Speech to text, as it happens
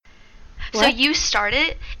So What? you start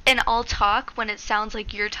it, and I'll talk when it sounds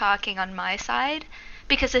like you're talking on my side.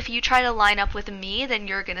 Because if you try to line up with me, then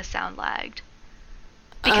you're gonna sound lagged.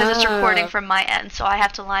 Because it's recording Oh, from my end, so I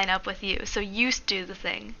have to line up with you. So you do the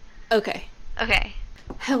thing. okay. Okay.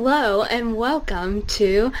 Hello and welcome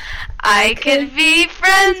to I I Could could be Be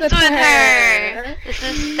Friends friends with with her. Her. This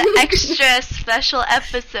is the extra special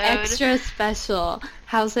episode Extra special.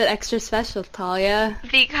 How's it extra special, Talia?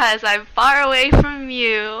 because I'm far away from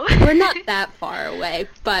you. We're not that far away,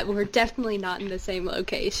 but we're definitely not in the same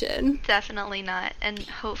location. Definitely not, and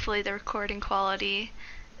hopefully the recording quality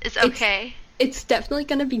is It's okay. it's definitely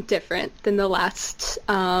going to be different than the last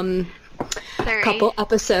 30. couple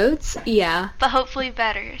episodes. Yeah. But hopefully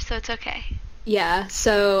better, so it's okay. Yeah,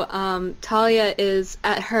 so Talia is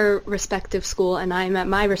at her respective school and I'm at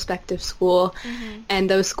my respective school, and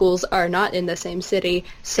those schools are not in the same city,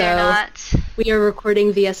 so They're not. we are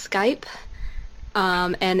recording via Skype,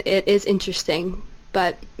 and it is interesting,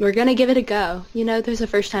 but we're gonna give it a go. You know, there's a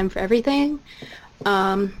first time for everything.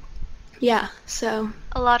 Yeah, so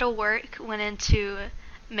A lot of work went into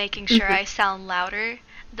making sure I sound louder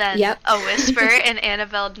than Yep. a whisper and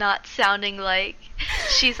Annabelle not sounding like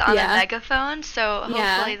she's on Yeah. a megaphone, so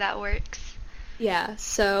Yeah. hopefully that works. yeah,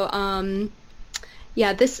 so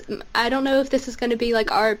yeah, this, I don't know if this is going to be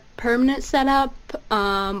like our permanent setup,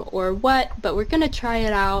 or what, but we're going to try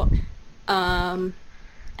it out, and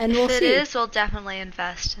we'll If it see. is, we'll definitely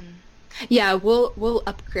invest in. Yeah, we'll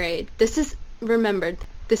upgrade. Remember,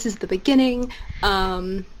 this is the beginning.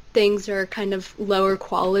 Things are kind of lower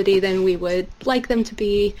quality than we would like them to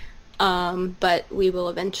be, but we will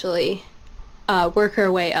eventually work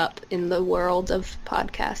our way up in the world of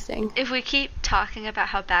podcasting. If we keep talking about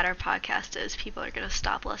how bad our podcast is, people are going to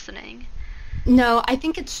stop listening. No, I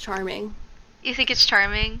think it's charming. You think it's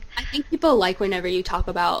charming? I think people like whenever you talk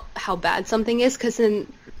about how bad something is, because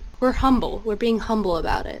then we're humble. We're being humble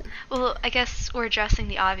about it. Well, I guess we're addressing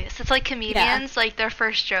the obvious. It's like comedians, like their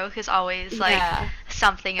first joke is always like Yeah.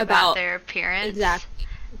 something about their appearance.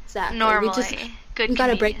 Exactly. Normally, good We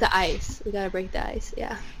gotta break the comedians. ice. We gotta break the ice.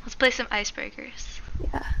 Yeah. Let's play some icebreakers.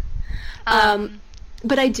 Yeah. Um,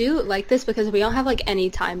 But I do like this because we don't have like any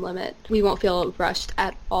time limit. We won't feel rushed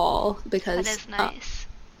at all because that is nice.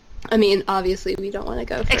 I mean, obviously we don't want to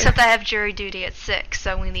go for Except I have jury duty at 6,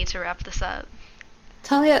 so we need to wrap this up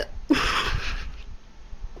Talia.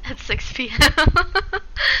 at 6 p.m.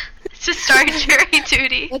 It's just start jury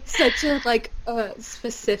duty. That's such a like a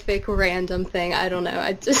specific random thing. I don't know.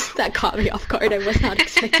 I just that caught me off guard. I was not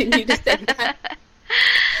expecting you to say that.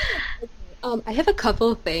 I have a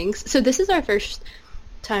couple of things. So this is our first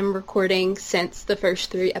time recording since the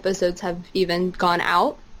first 3 episodes have even gone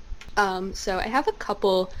out. So I have a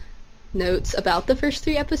couple notes about the first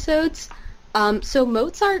 3 episodes. So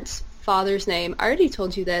Mozart's father's name, I already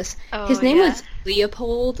told you this. Oh, His name yeah. was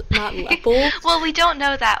Leopold, not Leopold. Well, we don't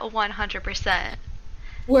know that 100%.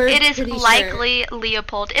 We're It is pretty sure. likely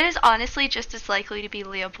Leopold. It is honestly just as likely to be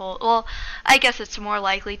Leopold. Well, I guess it's more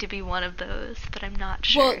likely to be one of those, but I'm not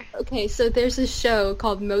sure. Well, okay, so there's a show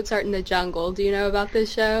called Mozart in the Jungle. Do you know about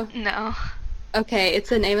this show? No. Okay,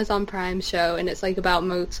 it's an Amazon Prime show, and it's like about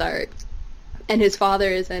Mozart, and his father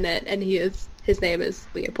is in it, and his name is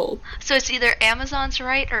Leopold. So it's either Amazon's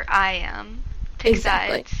right or I am. Pick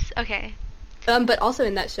Exactly. sides. Okay. But also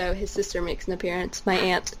in that show, his sister makes an appearance. My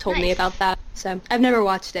aunt told me Nice. about that, so I've never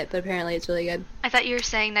watched it, but apparently it's really good. I thought you were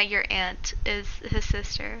saying that your aunt is his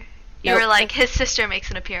sister. You Nope. were like, his sister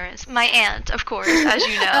makes an appearance. My aunt, of course, as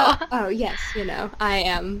you know. Oh yes, you know, I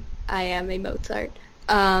am a Mozart.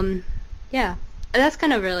 Yeah, that's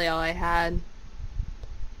kind of really all I had.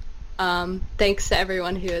 Thanks to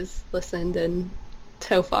everyone who has listened and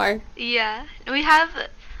so far. Yeah. We have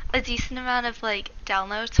a decent amount of, like,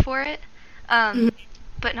 downloads for it.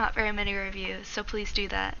 But not very many reviews, so please do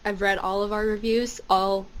that. I've read all of our reviews,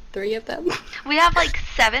 all 3 of them. We have, like,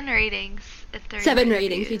 7 ratings. If there are 7 no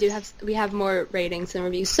ratings. reviews. We have more ratings than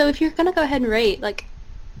reviews. So if you're gonna go ahead and rate, like,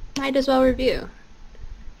 might as well review.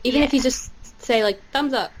 Even if Yeah. you just say like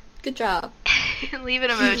thumbs up, good job. Leave an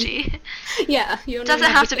emoji. Yeah, you don't Doesn't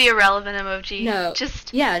even have to be a relevant emoji. No.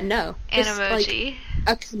 Just Yeah, no. an Just, like, emoji.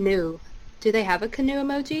 a canoe. Do they have a canoe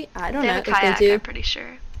emoji? I don't They know have a if kayak, they do. I'm pretty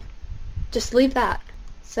sure. Just leave that.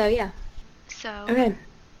 So yeah. So, Okay.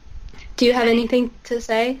 Do you have Okay. anything to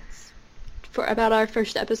say about our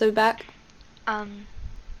first episode back?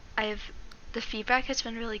 the feedback has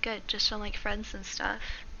been really good, just from, like, friends and stuff.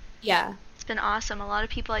 Yeah. It's been awesome. A lot of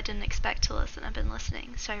people I didn't expect to listen have been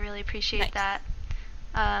listening, so I really appreciate Nice.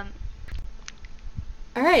 that.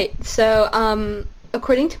 All right. So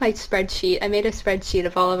according to my spreadsheet, I made a spreadsheet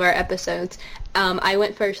of all of our episodes. I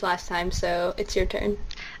went first last time, so it's your turn.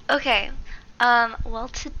 Okay. Well,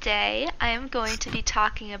 today I am going to be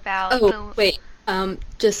talking about Oh, wait.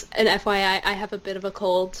 Just an FYI, I have a bit of a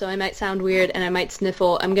cold, so I might sound weird and I might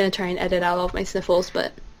sniffle. I'm gonna try and edit out all of my sniffles,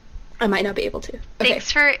 but I might not be able to. Okay.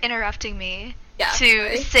 Thanks for interrupting me Yeah, to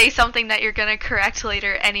sorry. say something that you're gonna correct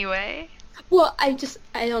later anyway. Well, I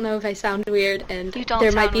don't know if I sound weird, and You don't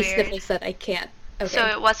there might sound be weird. sniffles that I can't. Okay. So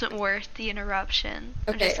it wasn't worth the interruption.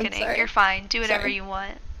 I'm Okay, just I'm kidding. sorry. You're fine. Do whatever Sorry. you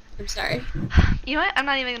want. I'm sorry. You know what? I'm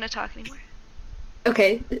not even gonna talk anymore.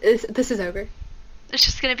 Okay, this is over. It's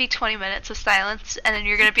just gonna be 20 minutes of silence, and then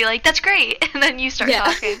you're gonna be like, "That's great," and then you start Yeah.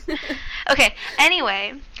 talking. Okay.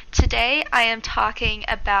 Anyway, today I am talking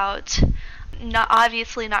about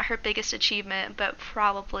obviously not her biggest achievement, but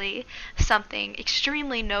probably something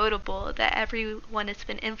extremely notable that everyone has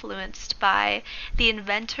been influenced by: the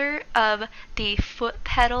inventor of the foot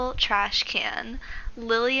pedal trash can,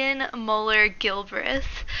 Lillian Moeller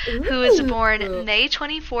Gilbreth, who was born Ooh. May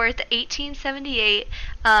 24th, 1878,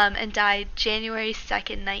 and died January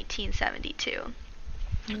 2nd, 1972.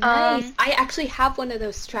 Nice. I actually have one of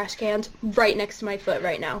those trash cans right next to my foot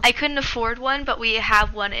right now. I couldn't afford one, but we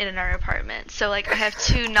have one in our apartment. So, like, I have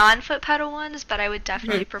two non-foot pedal ones, but I would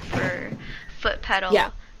definitely prefer foot pedal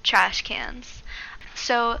Yeah. trash cans.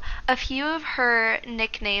 So, a few of her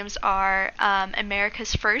nicknames are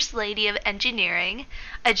America's First Lady of Engineering,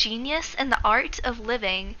 a genius in the art of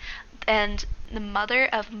living, and the mother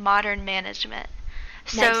of modern management.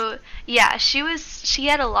 So, Nice. yeah, she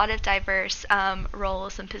had a lot of diverse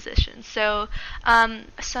roles and positions. So,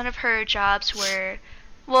 some of her jobs were,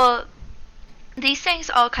 well, these things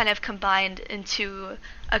all kind of combined into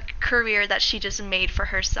a career that she just made for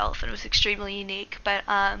herself, and it was extremely unique. But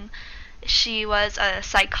she was a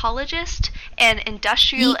psychologist and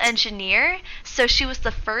industrial Neat. engineer, so she was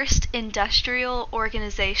the first industrial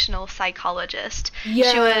organizational psychologist. She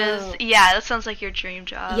Yo. was, yeah, that sounds like your dream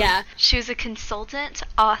job. Yeah. She was a consultant,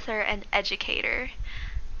 author, and educator.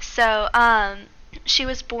 So, she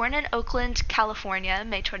was born in Oakland, California,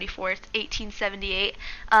 May 24th, 1878,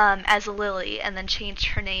 as Lily, and then changed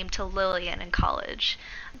her name to Lillian in college.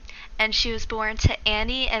 And she was born to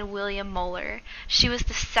Annie and William Moeller. She was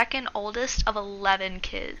the second oldest of 11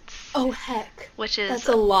 kids, Oh, heck. which is That's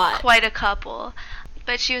a lot. quite a couple.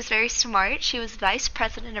 But she was very smart. She was vice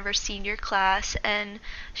president of her senior class, and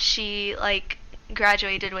she, like,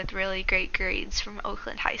 graduated with really great grades from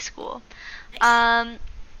Oakland High School.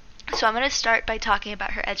 So I'm going to start by talking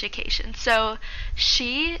about her education. So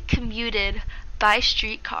she commuted by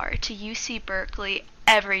streetcar to UC Berkeley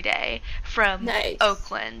every day from Nice.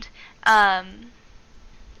 Oakland.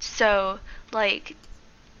 So, like,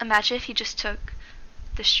 imagine if you just took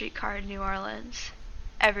the streetcar in New Orleans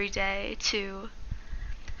every day to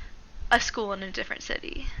a school in a different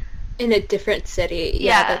city. In a different city.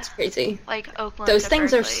 Yeah. Yeah, that's crazy. Like Oakland Those to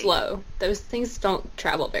things are Berkeley. slow. Those things don't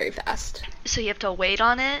travel very fast. So you have to wait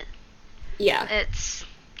on it. Yeah. It's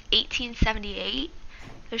 1878.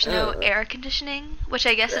 There's no Ugh. air conditioning, which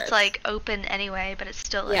I guess it's Gross. like open anyway, but it's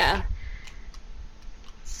still like, Yeah.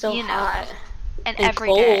 So you know, hot. and and every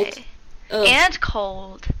cold. day. Ugh. And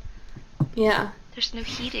cold. Yeah. There's no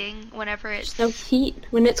heating whenever it's There's no heat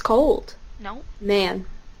when it's cold. no. Man.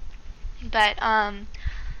 But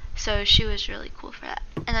so she was really cool for that.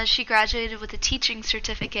 And then she graduated with a teaching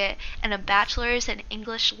certificate and a bachelor's in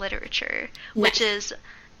English literature, which Nice. is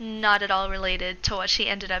not at all related to what she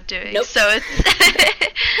ended up doing. Nope. So it's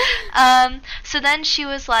so then she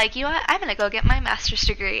was like, you know what, I'm gonna go get my master's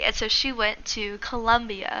degree. And so she went to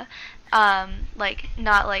Columbia, like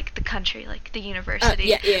not like the country, like the university.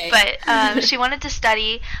 yeah. But she wanted to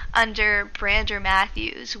study under Brander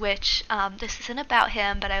Matthews, which this isn't about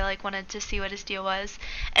him, but I like wanted to see what his deal was.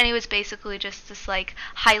 And he was basically just this like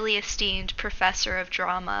highly esteemed professor of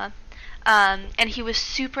drama. And he was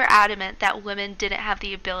super adamant that women didn't have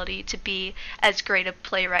the ability to be as great of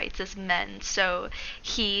playwrights as men, so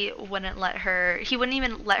he wouldn't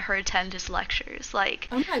even let her attend his lectures. Like,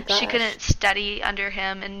 Oh my she gosh. couldn't study under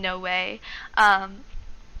him in no way. He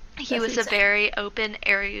That's was a insane. very open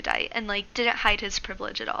erudite and like didn't hide his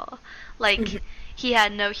privilege at all. Like, Mhm. he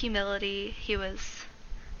had no humility. He was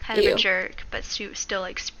kind of a Ew. jerk, but still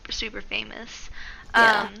like super famous.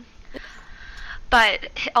 Yeah. But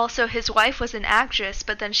also his wife was an actress,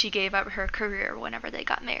 but then she gave up her career whenever they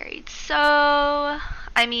got married. So,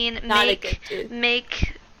 I mean, Not a good dude.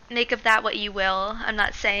 make of that what you will. I'm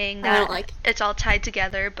not saying I that don't like it. it's all tied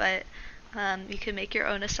together, but you can make your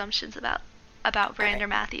own assumptions about about Brander Alright.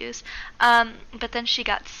 Matthews. But then she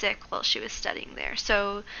got sick while she was studying there,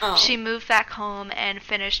 so she Oh. moved back home and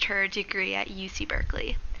finished her degree at UC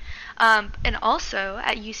Berkeley. And also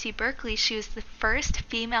at UC Berkeley, she was the first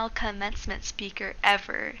female commencement speaker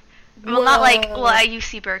ever. Well, not like, well, Whoa. at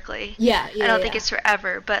UC Berkeley. Yeah, I yeah, don't think yeah. it's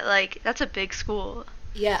forever, but like that's a big school.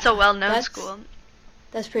 Yeah. It's a well-known That's school.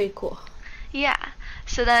 that's pretty cool. Yeah.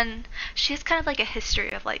 So then she has kind of like a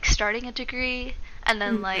history of like starting a degree and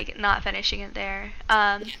then Mhm. like not finishing it there.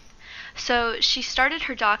 Yeah. So she started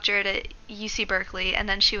her doctorate at UC Berkeley, and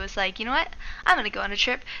then she was like, you know what? I'm gonna go on a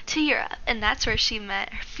trip to Europe, and that's where she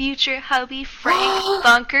met her future hubby Frank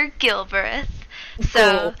Bunker Gilbreth.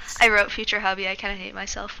 So Goals. I wrote future hubby. I kind of hate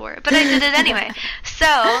myself for it, but I did it anyway.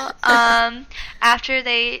 So after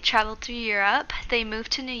they traveled through Europe, they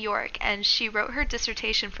moved to New York, and she wrote her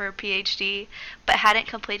dissertation for her PhD, but hadn't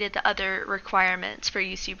completed the other requirements for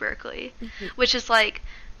UC Berkeley, which is like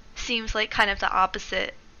seems like kind of the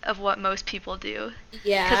opposite of what most people do.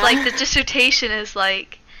 Yeah. Because like the dissertation is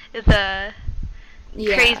like the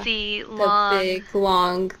Yeah. crazy The long. big,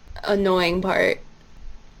 long, annoying part.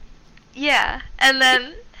 Yeah, and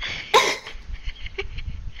then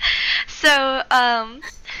so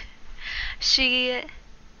she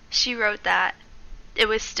wrote that. It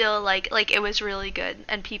was still like it was really good,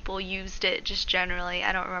 and people used it just generally.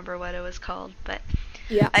 I don't remember what it was called, but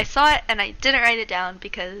Yeah. I saw it and I didn't write it down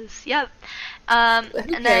because yep. Who And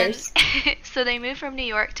then cares? so they moved from New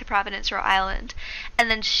York to Providence, Rhode Island, and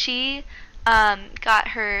then she got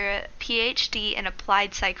her PhD in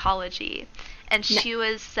applied psychology, and she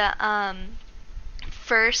was the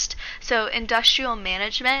first. So industrial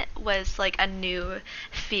management was like a new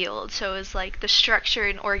field, so it was like the structure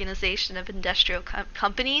and organization of industrial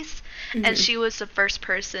companies, and Mhm. she was the first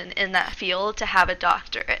person in that field to have a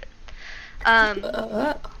doctorate.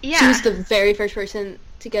 She She was the very first person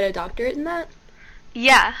to get a doctorate in that?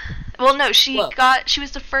 Yeah. Well, no, Whoa. she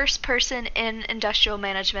was the first person in industrial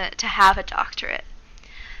management to have a doctorate.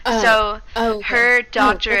 Oh. So Okay. her That's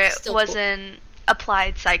doctorate still was cool. in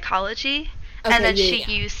applied psychology, Okay, and then yeah, she yeah.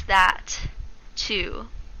 used that to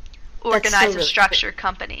That's organize still and really structure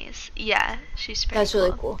companies. Yeah, she's pretty That's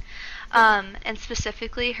really cool. And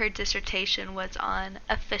specifically, her dissertation was on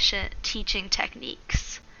efficient teaching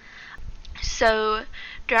techniques. So,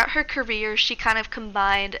 throughout her career, she kind of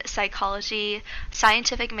combined psychology,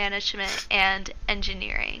 scientific management, and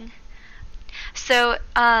engineering. So,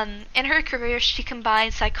 in her career, she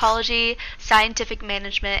combined psychology, scientific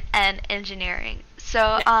management, and engineering.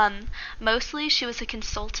 So, mostly she was a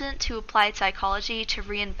consultant to applied psychology to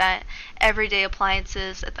reinvent everyday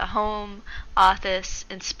appliances at the home, office,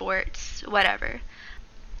 in sports, whatever.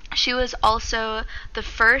 She was also the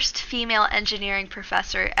first female engineering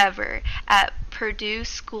professor ever at Purdue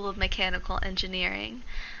School of Mechanical Engineering.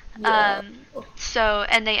 Yeah.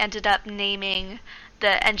 And they ended up naming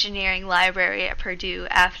the engineering library at Purdue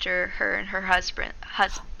after her and her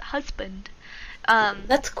husband.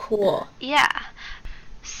 That's cool. Yeah.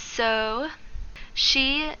 So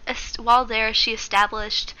while there, she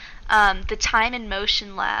established the Time and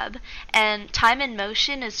Motion Lab, and Time and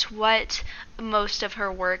Motion is what most of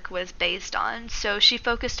her work was based on. So she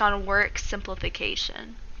focused on work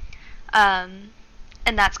simplification.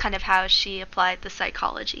 And that's kind of how she applied the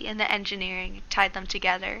psychology and the engineering, tied them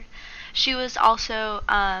together. She was also,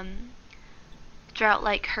 throughout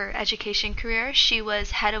like her education career, she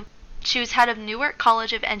was head of Newark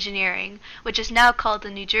College of Engineering, which is now called the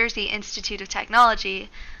New Jersey Institute of Technology.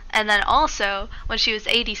 And then also, when she was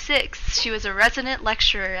 86, she was a resident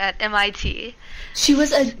lecturer at MIT. She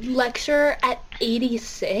was a lecturer at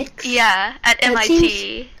 86? Yeah, at That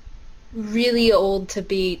MIT. Really old to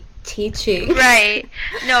be teaching. Right.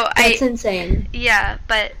 No, That's insane. yeah,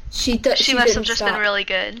 but She she must have didn't just stop. been really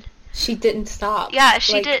good. She didn't stop. Yeah,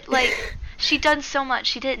 she did, like, she'd done so much,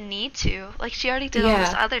 she didn't need to. Like, she already did all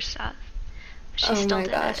this Yeah. other stuff. She Oh still my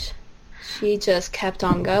did gosh. it. She just kept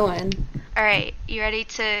on going. Alright, you ready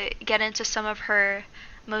to get into some of her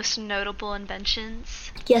most notable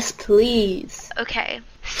inventions? Yes, please. Okay,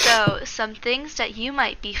 so some things that you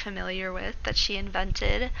might be familiar with that she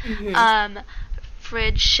invented. Mhm.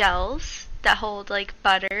 Fridge shelves that hold, like,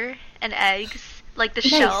 butter and eggs. Like, the Nice.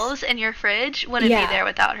 shelves in your fridge wouldn't Yeah. be there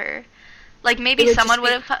without her. Like, It maybe would someone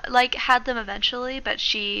just would have, like, had them eventually, but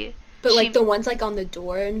she... But she- like the ones like on the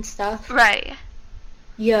door and stuff. Right.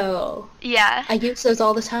 Yo, Yeah. I use those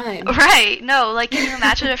all the time. Right. No, like, can you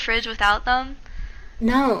imagine a fridge without them?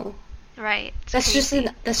 No, Right. It's that's crazy.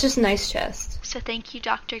 just an ice chest. So thank you,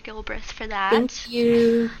 Dr. Gilbreth, for that. Thank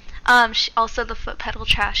you. Also the foot pedal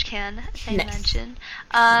trash can, as I Nice. mentioned.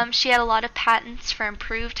 She had a lot of patents for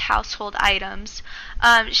improved household items.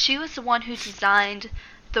 She was the one who designed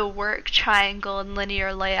the work triangle and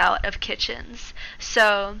linear layout of kitchens.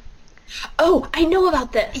 So, Oh, I know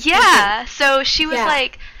about this. Okay. yeah, so she was Yeah.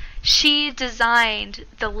 like, she designed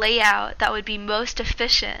the layout that would be most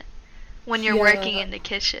efficient when you're working Yeah. in the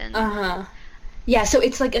kitchen. Uh-huh. Yeah, so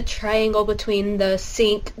it's like a triangle between the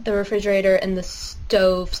sink, the refrigerator, and the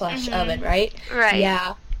stove slash oven, Mhm. right? Right.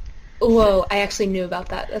 Yeah. So, Whoa, I actually knew about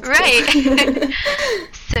that. That's right. cool.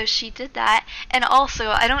 So she did that. And also,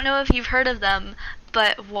 I don't know if you've heard of them,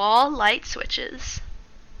 but wall light switches.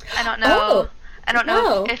 I don't know. Oh, I don't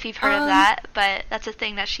know no. if you've heard of that, but that's a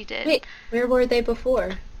thing that she did. Wait, where were they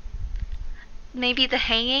before? Maybe the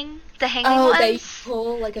hanging Oh, that you ones.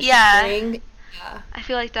 pull like a Yeah, string? Yeah. I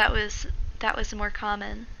feel like that was more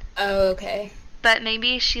common. Oh, okay. But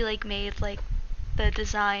maybe she like made like the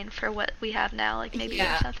design for what we have now. Like maybe there's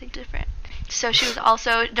Yeah. something different. So she was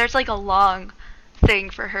also there's like a long thing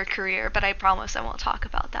for her career, but I promise I won't talk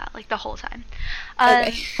about that like the whole time.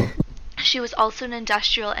 Okay. She was also an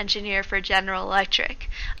industrial engineer for General Electric.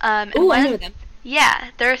 And Ooh, I one know them. Yeah,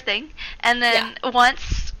 they're a thing. And Yeah. then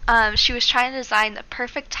once she was trying to design the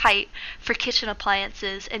perfect height for kitchen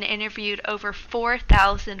appliances and interviewed over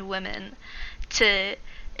 4,000 women to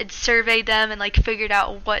and surveyed them and like figured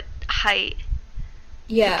out what height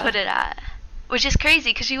to Yeah. put it at. Which is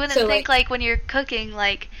crazy because you wouldn't So think like, like when you're cooking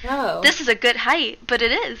like oh, this is a good height, but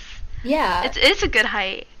it is. yeah, It's a good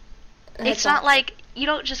height. It's that's not awesome. like you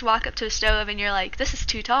don't just walk up to a stove and you're like this is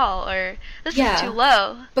too tall or this is too Yeah,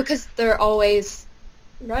 low. because they're always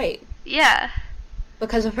right Yeah,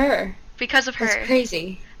 because of her. because of That's her.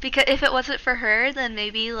 crazy. Because if it wasn't for her, then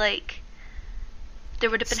maybe like there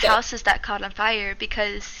would have been Still, houses that caught on fire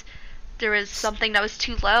because there was something that was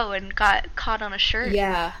too low and got caught on a shirt.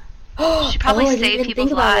 yeah. She Oh, probably I didn't saved even think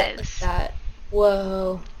people's about it like lives. that.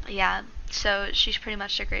 Whoa. Yeah, so she's pretty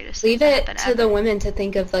much the greatest thing Leave to it happen to the ever. women to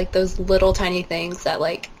think of like those little tiny things that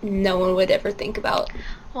like no one would ever think about.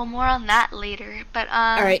 Well, more on that later. But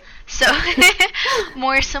All right. so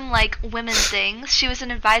more some like women things. She was an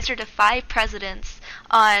advisor to 5 presidents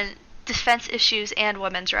on defense issues and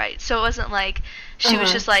women's rights. So it wasn't like she was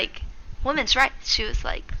Uh-huh. just like women's rights. She was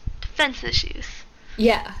like defense issues.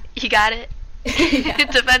 Yeah. You got it? Yeah.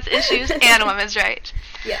 Defense issues and women's rights.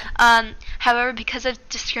 Yeah. However, because of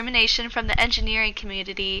discrimination from the engineering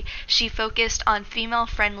community, she focused on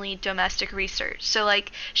female-friendly domestic research. So,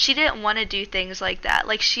 like, she didn't want to do things like that.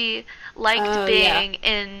 Like, she liked Oh, yeah. being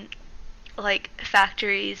in, like,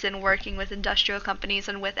 factories and working with industrial companies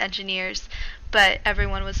and with engineers, but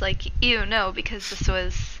everyone was like, ew, no, because this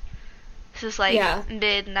is like Yeah.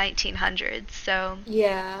 mid-1900s, so,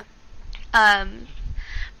 Yeah. um,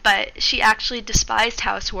 but she actually despised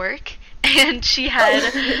housework and she had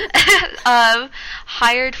Oh.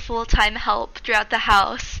 hired full-time help throughout the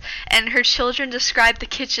house and her children described the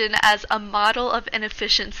kitchen as a model of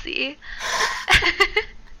inefficiency.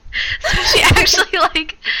 So she actually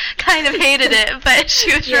like kind of hated it, but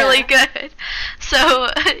she was really Yeah. good. So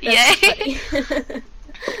That's yay. funny.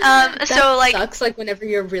 So That like sucks, like whenever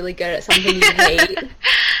you're really good at something you hate.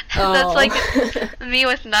 that's like Oh. me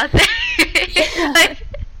with nothing. Yeah. Like,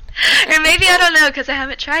 or maybe I don't know because I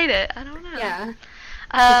haven't tried it. I don't know. Yeah.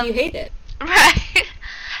 'Cause you Um, hate it. right.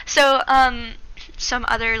 So, some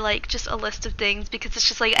other like just a list of things because it's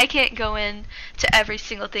just like I can't go in to every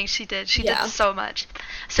single thing she did. She did Yeah. so much.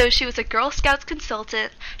 So she was a Girl Scouts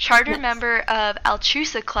consultant, charter Nice. member of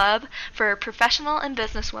Altrusa Club for professional and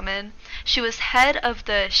business women. She was head of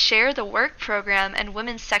the Share the Work program and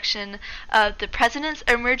women's section of the President's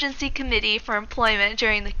Emergency Committee for Employment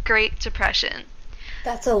during the Great Depression.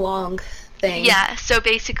 That's a long thing. Yeah, so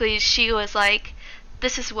basically she was like,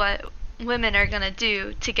 this is what women are gonna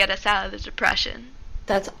do to get us out of the depression.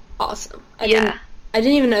 That's awesome. Yeah. I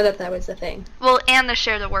didn't even know that that was a thing. Well, and the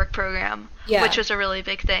Share the Work program, Yeah. which was a really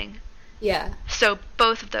big thing. Yeah. So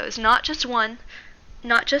both of those, not just one,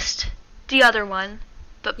 not just the other one,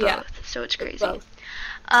 but both. Yeah. So it's crazy. Both.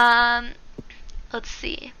 Um, let's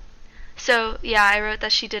see. So, yeah, I wrote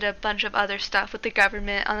that she did a bunch of other stuff with the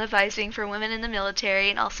government on advising for women in the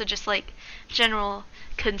military and also just like general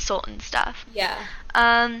consultant stuff. Yeah.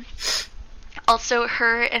 Um, Also,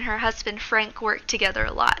 her and her husband Frank worked together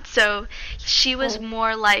a lot. So she was Oh.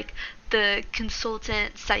 more like the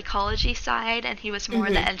consultant psychology side, and he was more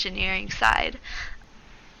the Mhm. engineering side.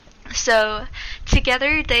 So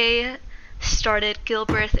together they started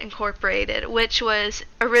Gilbreth Incorporated, which was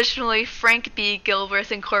originally Frank B.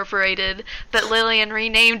 Gilbreth Incorporated, but Lillian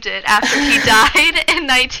renamed it after he died in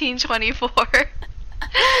 1924.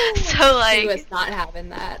 So like She was not having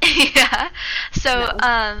that. yeah. So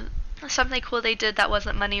No. something cool they did that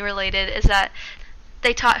wasn't money related is that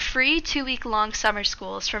they taught free 2-week long summer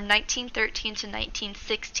schools from 1913 to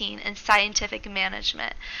 1916 in scientific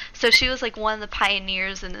management. So she was like one of the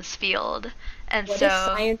pioneers in this field. And What so is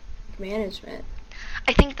scientific management?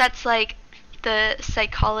 I think that's like the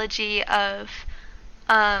psychology of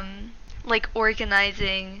like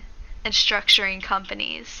organizing and structuring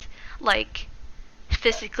companies, like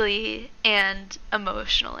physically and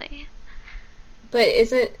emotionally. But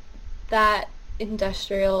isn't that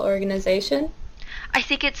industrial organization? I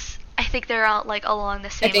think they're all like along the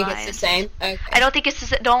same I think lines. it's the same. Okay. I don't think it's the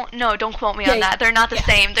same. Don't quote me on Yeah, that. They're not the yeah.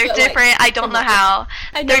 same. They're But, like, different. I don't know similar. how.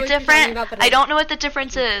 I know They're what you're different. talking about, but I don't know what the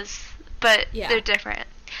difference is, but Yeah. they're different.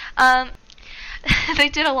 Um, they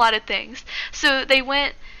did a lot of things. So they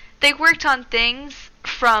worked on things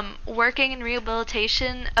from working in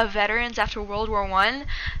rehabilitation of veterans after World War I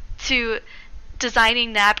to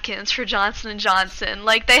designing napkins for Johnson and Johnson.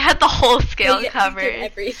 Like they had the whole scale They covered. did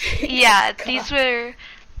everything. Yeah, God. these were.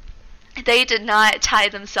 They did not tie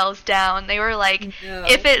themselves down. They were like, No.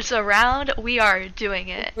 if it's around, we are doing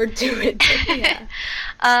it. We're doing it.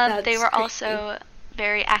 Yeah. They That's were crazy. also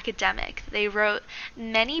very academic. They wrote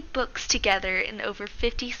many books together in over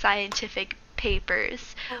 50 scientific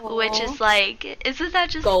papers, which Aw. is like, isn't that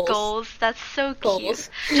just Goals. goals? That's so Goals.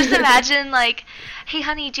 cute. Just imagine like, hey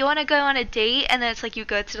honey, do you want to go on a date? And then it's like you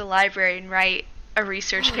go to the library and write a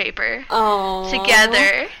research paper Aww.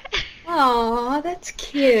 together. Aw, that's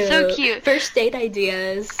cute. So cute. First date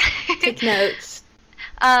ideas. Take notes.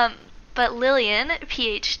 But Lillian,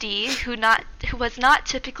 PhD, who was not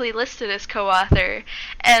typically listed as co-author,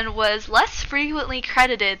 and was less frequently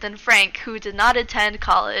credited than Frank, who did not attend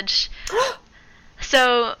college.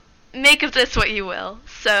 So make of this what you will.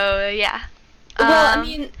 So yeah. Well, I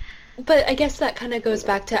mean, but I guess that kind of goes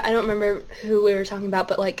back to, I don't remember who we were talking about,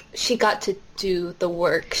 but like she got to do the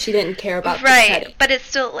work. She didn't care about the right, credit. but it's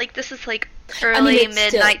still like this is like mean, early it's mid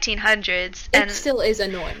still- 1900s, and It still is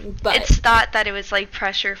annoying, but it's thought that it was like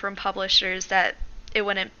pressure from publishers that it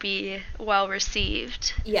wouldn't be well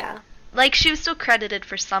received. yeah. Like she was still credited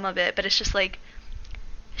for some of it, but it's just like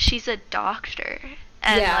she's a doctor,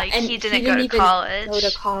 and yeah, like and he didn't go to even college. Go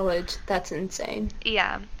to college. That's insane.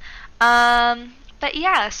 Yeah. But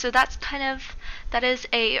yeah, so that is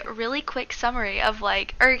a really quick summary of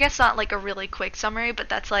like, or I guess not like a really quick summary, but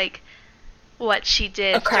that's like what she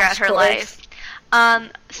did A crash throughout her course.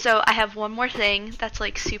 life. So I have one more thing that's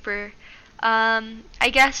like super, I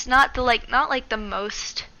guess not like the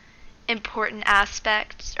most important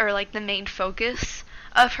aspect or like the main focus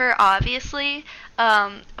of her, obviously,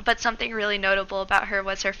 but something really notable about her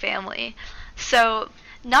was her family. So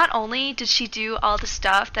not only did she do all the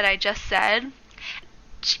stuff that I just said,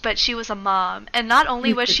 but she was a mom. And not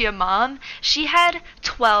only was she a mom, she had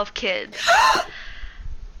 12 kids.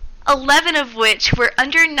 11 of which were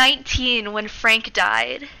under 19 when Frank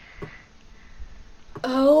died.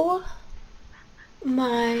 Oh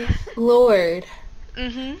my lord.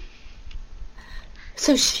 Mhm.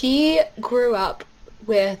 So she grew up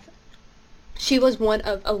she was one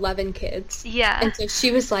of 11 kids. Yeah. And so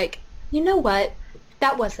she was like, you know what?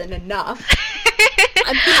 That wasn't enough.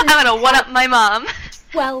 I'm gonna one up my mom.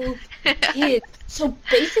 12 kids. So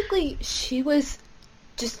basically, she was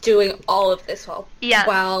just doing all of this Yeah.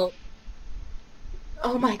 while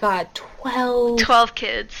oh my god, 12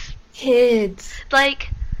 kids. kids. Like,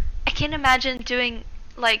 I can't imagine doing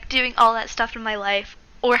all that stuff in my life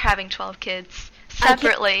or having 12 kids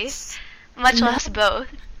separately, much No. less both.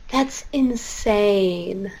 That's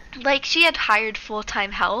insane. Like, she had hired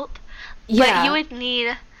full-time help, Yeah. but you would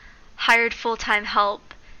need hired full-time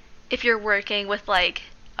help if you're working with, like,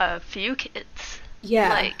 a few kids. Yeah.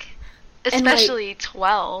 Like, And, like, especially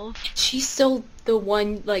 12. she's still the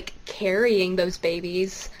one like carrying those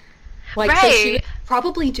babies. Like so she was Right.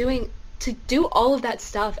 probably to do all of that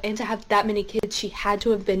stuff and to have that many kids, she had to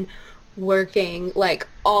have been working like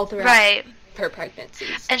all throughout Right. her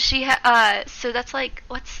pregnancies. And so that's like,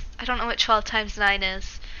 I don't know what 12 times 9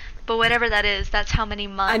 is, but whatever that is, that's how many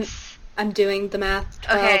months. I'm doing the math.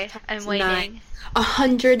 12 Okay, times I'm waiting. 9.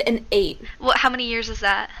 108. How many years is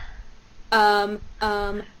that?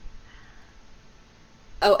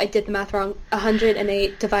 Oh, I did the math wrong.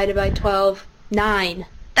 108 divided by 12. 9.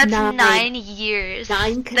 That's 9 years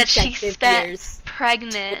 9 that she consecutive spent years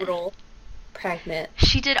pregnant. total pregnant.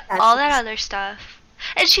 She did That's all that ins- other stuff.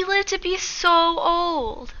 And she lived to be so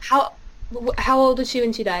old. How old was she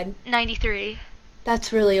when she died? 93.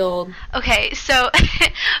 That's really old. Okay, so,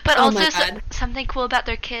 but Oh also my God. something cool about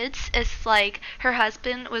their kids is like her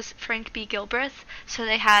husband was Frank B. Gilbreth, so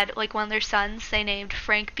they had like one of their sons they named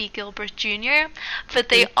Frank B. Gilbreth Jr., but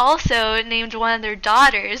they Mm. also named one of their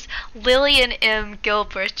daughters Lillian M.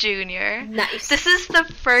 Gilbreth Jr. This Nice. is the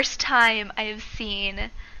first time I have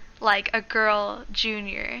seen like a girl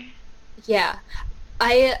junior. Yeah.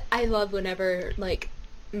 I love whenever like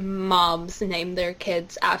moms name their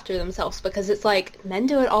kids after themselves because it's like men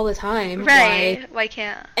do it all the time. Why? Right. Why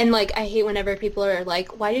can't? And like I hate whenever people are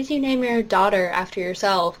like, "Why did you name your daughter after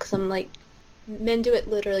yourself?" Because I'm like, men do it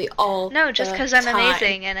literally all No, just the because I'm time.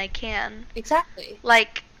 amazing and I can. Exactly.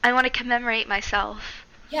 Like, I want to commemorate myself.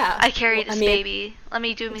 Yeah. I carry Well, this I mean, baby. Let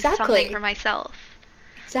me do something exactly. for myself.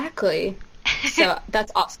 Exactly. So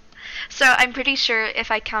that's awesome. So I'm pretty sure if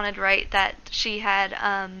I counted right that she had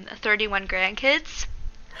 31 grandkids.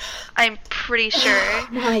 I'm pretty sure. Oh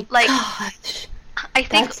my Like, gosh. I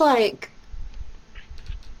think That's like,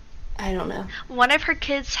 I don't know. one of her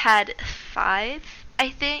kids had five. I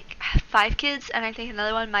think five kids, and I think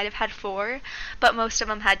another one might have had four, but most of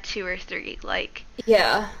them had two or three. Like,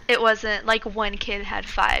 Yeah. it wasn't like one kid had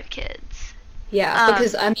five kids. Yeah,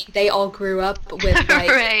 because I mean, they all grew up with like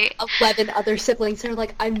Right. 11 other siblings. They're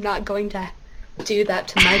like, I'm not going to do that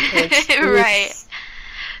to my kids. Right.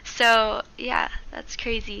 So, yeah, that's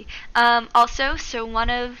crazy. Also, one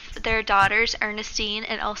of their daughters, Ernestine,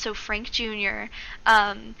 and also Frank Jr.,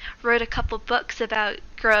 wrote a couple books about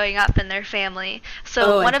growing up in their family.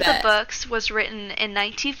 So, Oh, I one of the bet. books was written in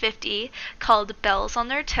 1950 called Bells on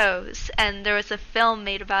Their Toes, and there was a film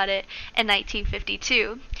made about it in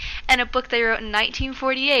 1952. And a book they wrote in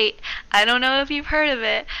 1948, I don't know if you've heard of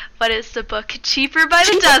it, but it's the book Cheaper by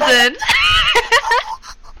the Dozen.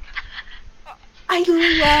 I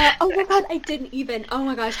love. Oh my god, I didn't even. Oh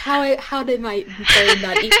my gosh, how did my brain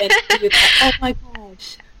not even do that? Oh my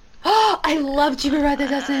gosh. Oh, I love Jupiter by the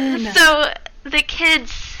Dozen. So the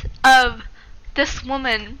kids of this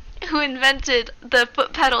woman who invented the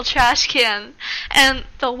foot pedal trash can and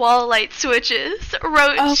the wall light switches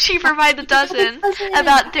wrote Oh, Cheaper by the Dozen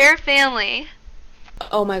about their family.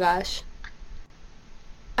 Oh my gosh.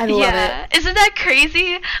 I love Yeah, it. isn't that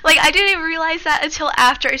crazy? Like, I didn't even realize that until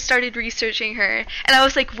after I started researching her, and I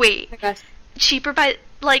was like, wait, Oh my gosh. cheaper by,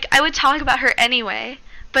 like, I would talk about her anyway,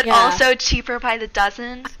 but Yeah. also cheaper by the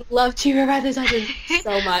dozen. Love Jupiter by the Dozen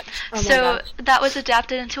so much. Oh my So gosh. that was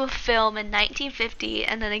adapted into a film in 1950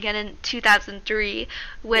 and then again in 2003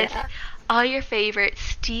 with Yeah. all your favorites,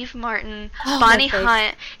 Steve Martin, Oh, Bonnie my favorite.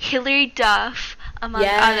 Hunt, Hilary Duff, among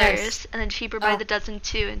Yes. others, and then Cheaper by Oh. the Dozen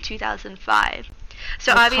 2 in 2005.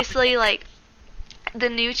 So Iconic. obviously, like, the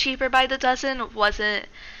new Cheaper by the Dozen wasn't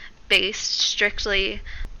based strictly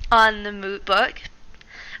on the book,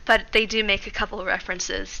 but they do make a couple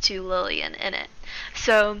references to Lillian in it.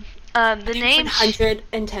 So, the name...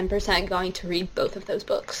 110% going to read both of those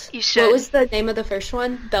books. You should. What was the name of the first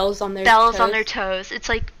one? Bells on Their Bells Toes? on Their Toes. It's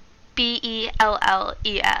like Belles.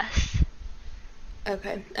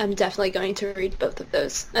 Okay, I'm definitely going to read both of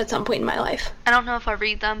those at some point in my life. I don't know if I'll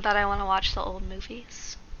read them, but I want to watch the old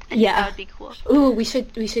movies. I think Yeah. that would be cool. Ooh, we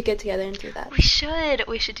should get together and do that. We should.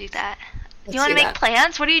 We should do that. Let's You want to do make that.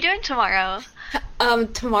 plans? What are you doing tomorrow?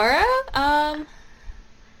 Tomorrow?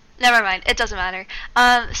 Never mind. It doesn't matter.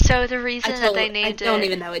 So the reason that they I named don't it...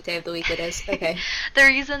 even know what day of the week it is. Okay. The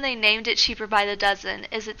reason they named it Cheaper by the Dozen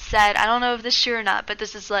is it said, I don't know if this is true or not, but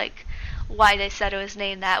this is like why they said it was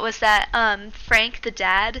named that, was that Frank the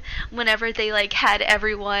dad, whenever they like had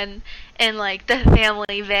everyone in like the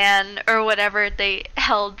family van or whatever they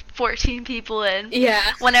held 14 people in, Yeah.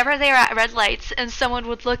 whenever they were at red lights and someone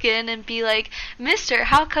would look in and be like, Mister,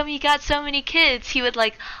 how come you got so many kids? He would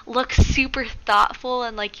like look super thoughtful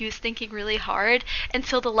and like he was thinking really hard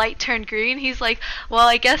until the light turned green. He's like, well,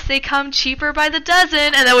 I guess they come cheaper by the dozen,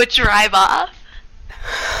 and then would drive off.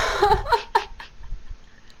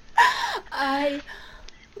 I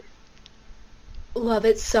love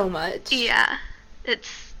it so much. Yeah,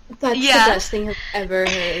 it's... That's yeah. the best thing I've ever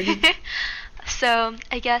heard. So,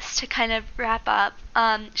 I guess to kind of wrap up,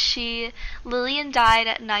 Lillian died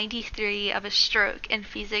at 93 of a stroke in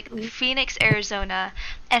Phoenix, Arizona,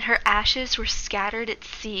 and her ashes were scattered at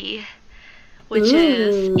sea. Which Ooh.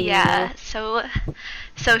 is, yeah, so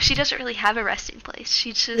she doesn't really have a resting place.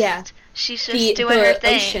 She's just doing her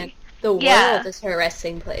thing. Ocean, the Yeah. world is her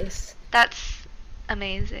resting place. That's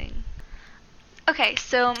amazing. Okay,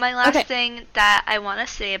 so my last thing that I want to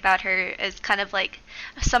say about her is kind of like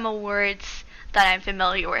some awards that I'm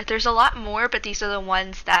familiar with. There's a lot more, but these are the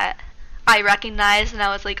ones that I recognized, and I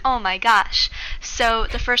was like, oh my gosh. So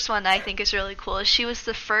the first one that I think is really cool is she was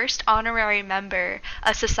the first honorary member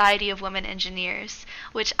of Society of Women Engineers,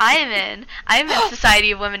 which I am in. I'm in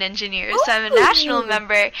Society of Women Engineers, so I'm a national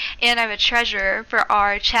member, and I'm a treasurer for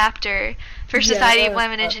our chapter for Society of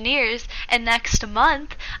Women Engineers. And next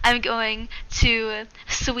month, I'm going to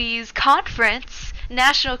SWE's conference,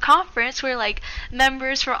 national conference, where like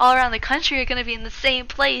members from all around the country are going to be in the same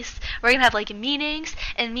place. We're going to have like meetings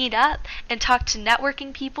and meet up and talk to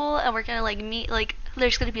networking people, and we're going to like meet, like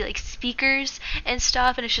there's going to be like speakers and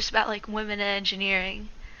stuff, and it's just about like women in engineering.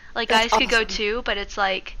 Like That's guys could go awesome. too, but it's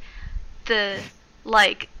like the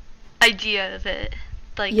like idea of it,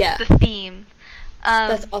 like Yeah. the theme.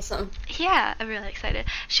 That's awesome. Yeah, I'm really excited.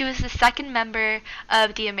 She was the second member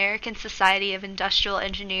of the American Society of Industrial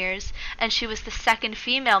Engineers, and she was the second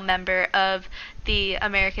female member of the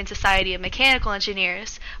American Society of Mechanical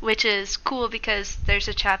Engineers, which is cool because there's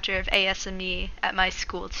a chapter of ASME at my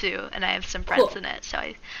school too, and I have some friends Cool. in it, so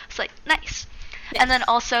I was like, nice. And then Nice.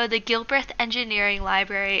 also the Gilbreth Engineering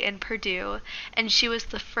Library in Purdue, and she was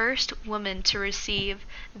the first woman to receive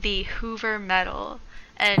the Hoover Medal,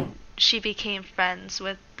 and she became friends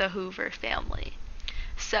with the Hoover family.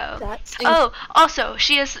 So, That's also,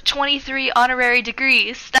 she has 23 honorary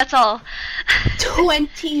degrees. That's all.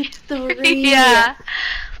 23. Yeah.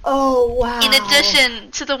 Oh, wow. In addition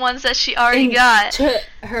to the ones that she already got. To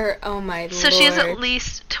her, oh my So she has at lord.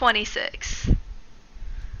 least 26.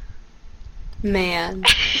 Man.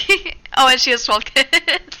 Oh, and she has 12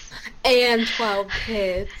 kids. And 12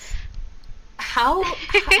 kids.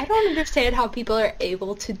 I don't understand how people are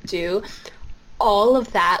able to do all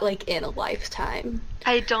of that, like, in a lifetime.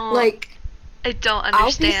 I don't I'll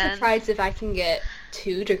understand. be surprised if I can get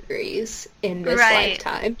 2 degrees in this Right.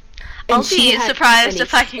 lifetime. I'll And she be had surprised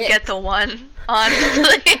if I can 26. get the one,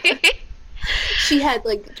 honestly. She had,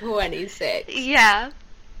 like, 26. Yeah.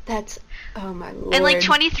 That's, oh my lord. And like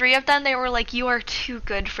 23 of them, they were like, you are too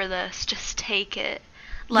good for this. Just take it.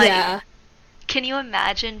 Like, yeah. can you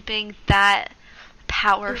imagine being that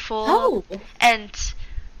powerful Oh. and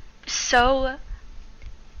so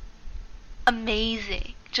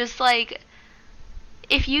amazing? Just like,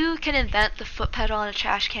 if you can invent the foot pedal on a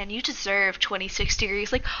trash can, you deserve 26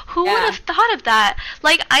 degrees. Like, who would Yeah. have thought of that?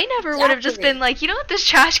 Like, I never would have just Exactly. been like, you know what this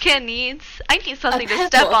trash can needs? I need something to A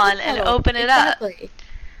step pedal, on a and pedal. open it up. Exactly.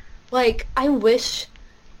 Like, I wish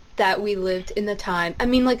that we lived in the time. I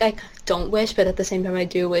mean, like, I don't wish, but at the same time, I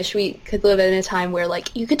do wish we could live in a time where,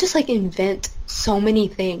 like, you could just, like, invent so many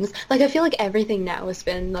things. Like, I feel like everything now has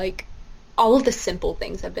been, like, all of the simple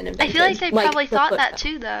things have been I invented. feel like they probably the thought foot that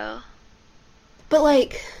pedal. too, though. But,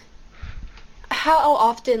 like, how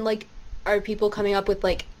often, like, are people coming up with,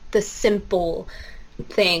 like, the simple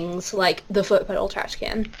things, like the foot pedal trash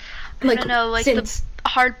can? I don't know, like since... the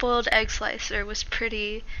hard-boiled egg slicer was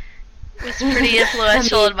pretty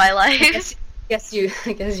influential in my life. I guess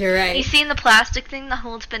you're right. You seen the plastic thing that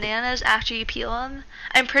holds bananas after you peel them?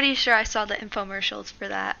 I'm pretty sure I saw the infomercials for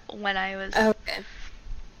that when I was... Okay.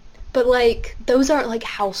 But, like, those aren't, like,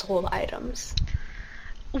 household items.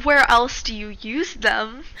 Where else do you use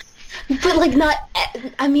them? But, like, not,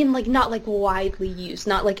 I mean, like, not, like, widely used.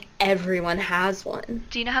 Not, like, everyone has one.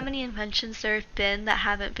 Do you know how many inventions there have been that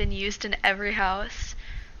haven't been used in every house?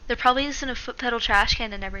 There probably isn't a foot pedal trash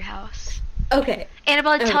can in every house. Okay.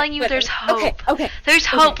 Annabelle, I'm Okay, telling you, but- there's hope. Okay. There's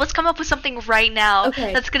okay. hope. Let's come up with something right now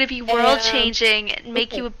Okay. that's going to be world-changing and make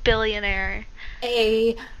okay. you a billionaire.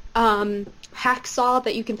 A, hacksaw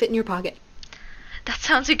that you can fit in your pocket. That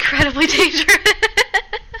sounds incredibly dangerous.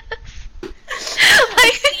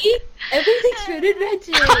 See? Everything's been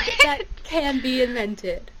invented Okay. that can be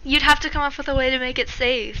invented. You'd have to come up with a way to make it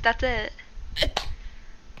safe. That's it.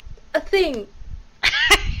 A thing.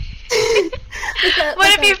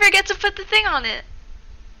 What if you forget to put the thing on it?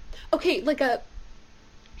 Okay, like a...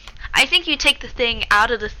 I think you take the thing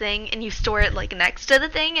out of the thing and you store it like next to the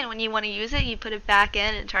thing, and when you want to use it, you put it back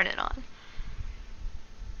in and turn it on.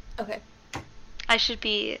 Okay. I should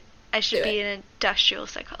be Do an industrial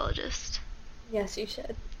psychologist. Yes, you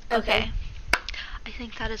should. Okay. I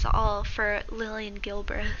think that is all for Lillian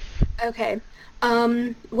Gilbreth. Okay.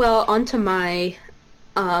 Well, on to my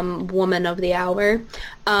woman of the hour.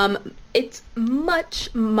 It's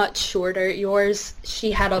much, much shorter. Yours,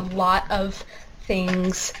 she had a lot of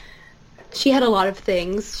things. She did a lot of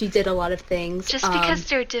things. Just because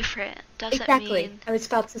they're different doesn't Exactly. mean... I was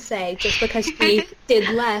about to say, just because she did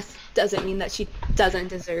less doesn't mean that she doesn't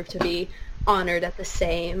deserve to be honored at the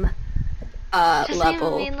same Doesn't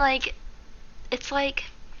level. even mean, like... It's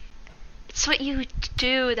what you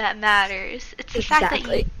do that matters. It's the fact that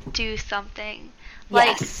Exactly. you do something.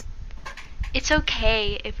 Like, Yes. it's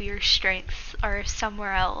okay if your strengths are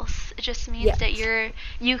somewhere else. It just means that Yes,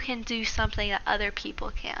 you can do something that other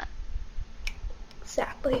people can't.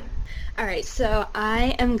 exactly. All right, so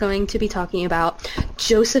I am going to be talking about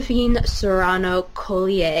Josephine Serrano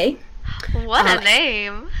Collier. What a Um,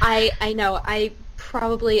 name. I know I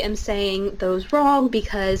probably am saying those wrong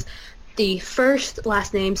because the first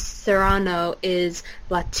last name Serrano is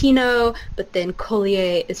Latino, but then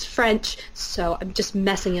Collier is French, so I'm just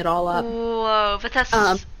messing it all up. Whoa, but that's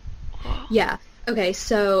Um, whoa. yeah. Okay,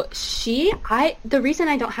 so the reason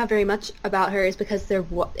I don't have very much about her is because there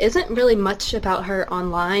isn't really much about her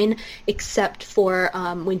online except for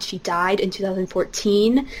when she died in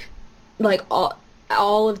 2014. Like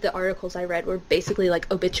all of the articles I read were basically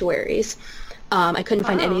like obituaries. I couldn't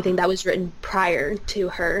find Oh. anything that was written prior to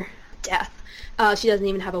her death. She doesn't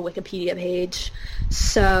even have a Wikipedia page.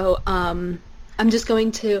 So I'm just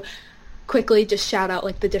going to quickly just shout out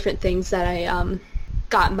like the different things that I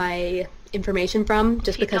got my information from,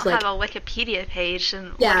 just If you because don't like have a Wikipedia page,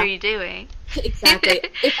 then what yeah, are you doing? exactly.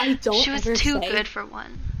 If I don't She was ever too say good for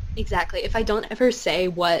one. exactly, if I don't ever say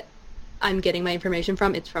what I'm getting my information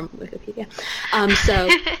from, it's from Wikipedia. So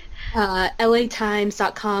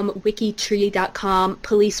LAtimes.com, Wikitree.com,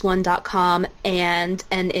 PoliceOne.com, and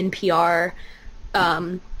an NPR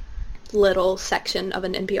little section of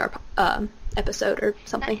an NPR episode or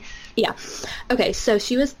something. Nice. Yeah. Okay, so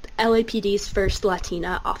she was LAPD's first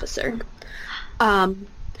Latina officer.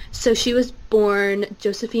 So she was born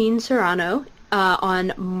Josephine Serrano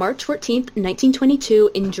on March 14th,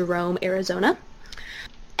 1922 in Jerome, Arizona.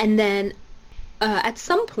 And then at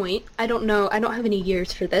some point, I don't know, I don't have any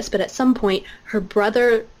years for this, but at some point her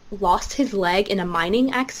brother lost his leg in a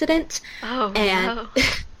mining accident, Oh and no.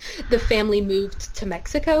 the family moved to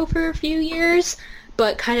Mexico for a few years,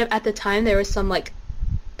 but kind of at the time there was some like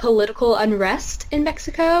political unrest in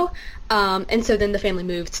Mexico, and so then the family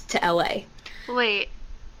moved to LA. Wait,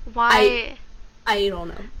 I why? I don't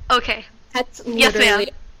know. Okay. That's Yes, ma'am.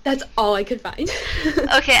 literally that's all I could find.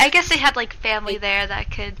 Okay, I guess they had like family there that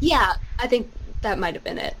could. Yeah, I think that might have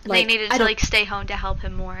been it. They Like needed I to don't like stay home to help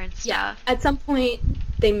him more and yeah, stuff. at some point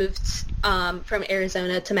they moved from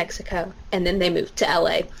Arizona to Mexico, and then they moved to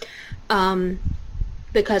LA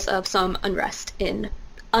because of some unrest.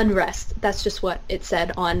 That's just what it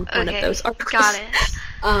said on one of Okay, those articles. got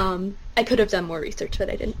it. I could have done more research, but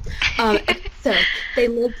I didn't. So they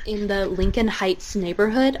lived in the Lincoln Heights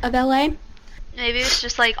neighborhood of LA. Maybe it's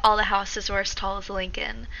just like all the houses were as tall as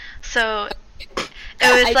Lincoln. So it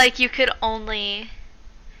was I- like you could only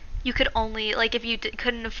like if you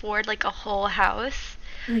couldn't afford like a whole house,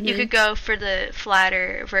 you Mhm. could go for the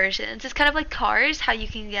flatter versions. It's kind of like cars, how you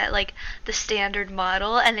can get like the standard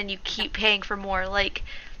model and then you keep paying for more like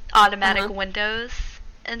automatic Uh-huh. windows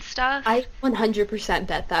and stuff. I 100%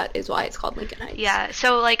 bet that is why it's called Lincoln Heights. Yeah,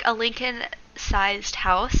 so like a Lincoln sized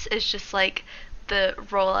house is just like the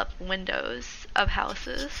roll up windows of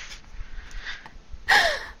houses.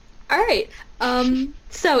 All right.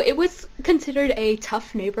 So it was considered a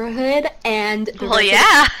tough neighborhood, and the Well, residents-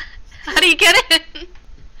 yeah. How do you get in?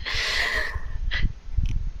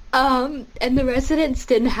 and the residents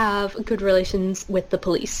didn't have good relations with the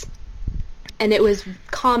police. And it was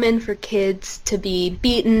common for kids to be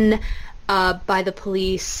beaten by the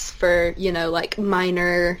police for, like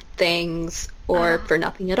minor things or Oh. for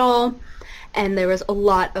nothing at all. And there was a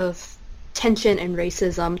lot of tension and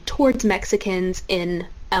racism towards Mexicans in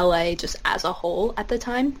LA just as a whole at the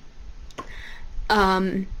time.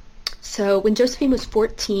 So when Josephine was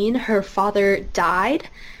 14, her father died.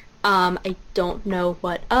 I don't know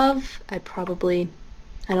what of. I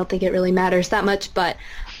don't think it really matters that much, but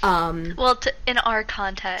Well, in our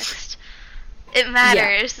context, it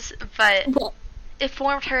matters, but well, it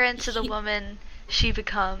formed her into the He- woman she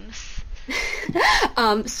becomes.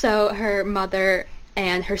 so her mother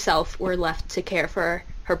and herself were left to care for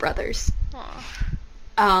her brothers.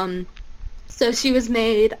 Aw. So she was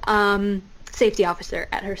made safety officer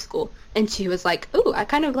at her school, and she was like, "Ooh, I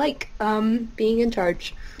kind of like being in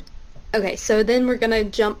charge." Okay, so then we're gonna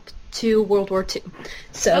jump to World War II.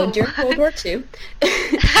 So Oh. during World War II,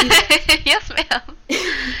 Yes, ma'am.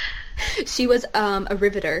 she was a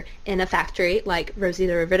riveter in a factory, like Rosie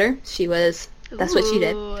the Riveter. That's what she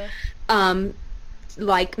did. Ooh.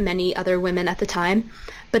 Like many other women at the time.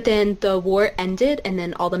 But then the war ended, and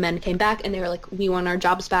then all the men came back, and they were like, "We want our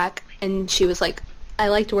jobs back." And she was like, "I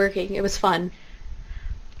liked working. It was fun."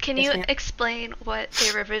 Can Yes, you ma'am. explain what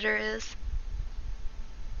a riveter is?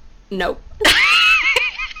 Nope.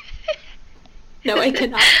 No, I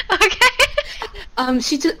cannot. Okay.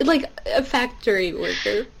 She's just like a factory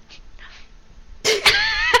worker.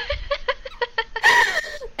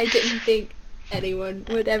 I didn't think anyone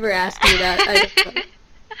would ever ask me that. I don't know.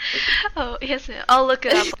 Oh, yes, I'll look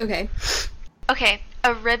it up. Okay. Okay,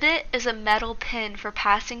 a rivet is a metal pin for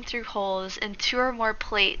passing through holes in two or more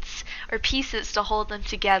plates or pieces to hold them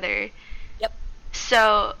together. Yep.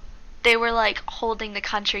 So they were like holding the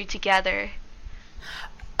country together.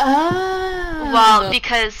 Oh. Well,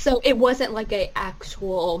 because So it wasn't like a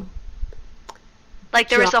actual like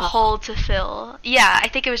there was a job. hole to fill. Yeah, I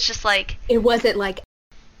think it was just like It wasn't like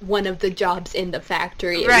one of the jobs in the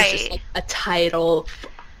factory. It was just Right. like a title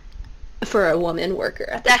for a woman worker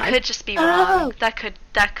at the that time. could just be Oh. wrong. That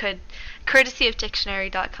could courtesy of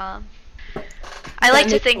dictionary.com. I That like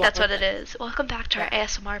to makes a think lot that's more what it is. Welcome back to our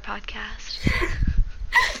ASMR podcast.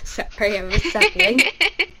 Sorry, I was settling.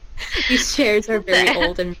 These chairs are very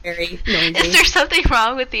old and very Is noisy. there something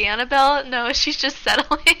wrong with the Annabelle? No, she's just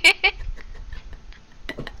settling.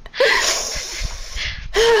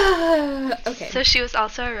 Okay. So she was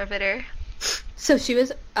also a riveter. So she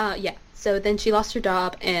was, yeah. So then she lost her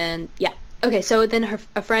job, and yeah. Okay, so then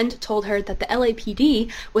a friend told her that the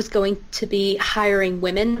LAPD was going to be hiring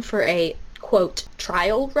women for a, quote,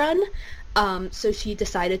 trial run. So she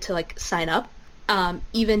decided to, like, sign up,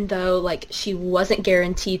 even though, like, she wasn't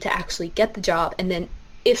guaranteed to actually get the job. And then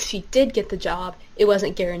if she did get the job, it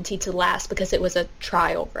wasn't guaranteed to last because it was a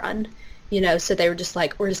trial run, you know? So they were just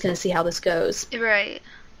like, we're just going to see how this goes. Right.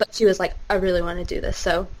 But she was like, I really want to do this,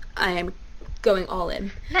 so I am going all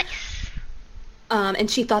in. Nice. And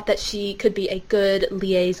she thought that she could be a good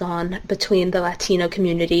liaison between the Latino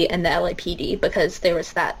community and the LAPD because there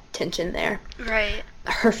was that tension there. Right.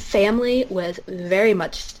 Her family was very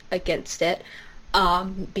much against it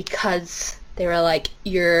because they were like,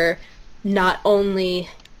 you're not only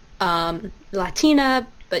Latina,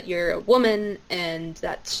 but you're a woman, and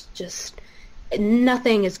that's just,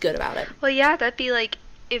 nothing is good about it. Well, yeah, that'd be like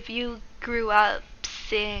if you grew up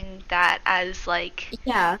seeing that as like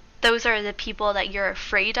Yeah. those are the people that you're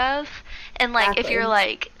afraid of, and like if Exactly. your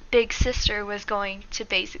like big sister was going to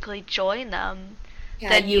basically join them, Yeah,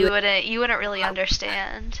 then you would- you wouldn't really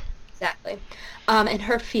understand. Exactly. And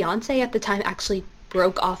her fiance at the time actually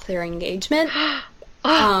broke off their engagement.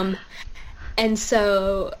 And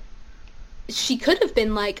so she could have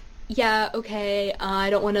been like, yeah, okay, I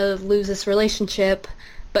don't want to lose this relationship.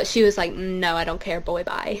 But she was like, no, I don't care, boy,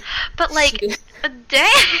 bye. But like, She-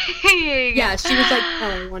 dang. yeah, she was like,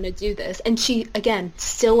 oh, I want to do this. And she, again,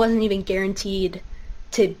 still wasn't even guaranteed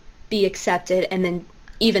to be accepted. And then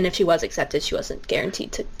even if she was accepted, she wasn't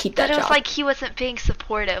guaranteed to keep that But it was job. like he wasn't being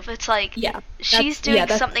supportive. It's like Yeah, she's that's- doing yeah,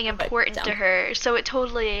 that's something what it important to sounds- her, so it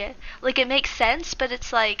totally like it makes sense. But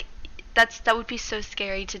it's like that would be so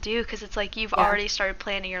scary to do because it's like you've Yeah. already started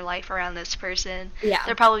planning your life around this person. Yeah.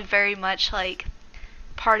 They're probably very much like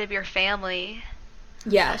part of your family.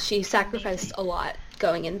 Yeah, she sacrificed a lot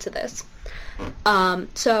going into this.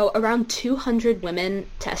 So around 200 women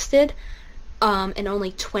tested, and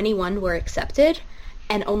only 21 were accepted,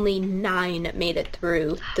 and only 9 made it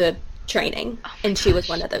through the training, Oh my and she was gosh.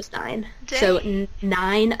 one of those 9. So Dang.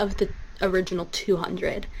 9 of the original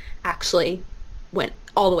 200 actually went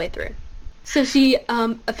all the way through. So she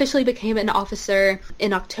officially became an officer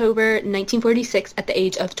in October 1946 at the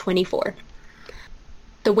age of 24.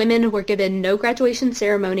 The women were given no graduation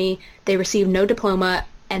ceremony, they received no diploma,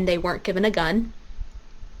 and they weren't given a gun.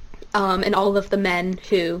 And all of the men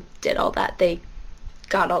who did all that, they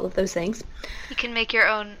got all of those things. You can make your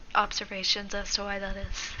own observations as to why that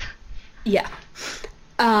is. Yeah.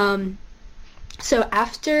 So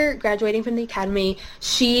after graduating from the academy,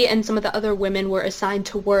 she and some of the other women were assigned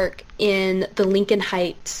to work in the Lincoln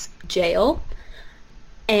Heights jail.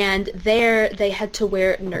 And there they had to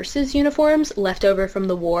wear nurses' uniforms left over from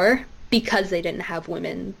the war because they didn't have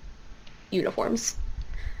women uniforms.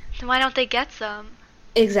 Then why don't they get some?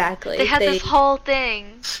 Exactly. They had this whole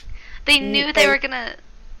thing. They knew they they- were gonna.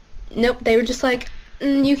 Nope, they were just like,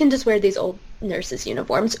 you can just wear these old nurses'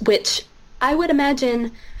 uniforms, which I would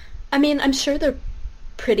imagine, I mean, I'm sure they're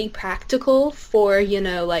pretty practical for,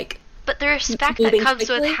 like, But the respect that moving comes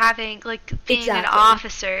quickly. with having, like, being an Exactly.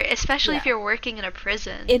 officer, especially if Yeah. you're working in a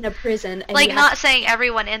prison. in a prison. And Like, you not have, saying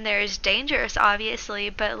everyone in there is dangerous, obviously,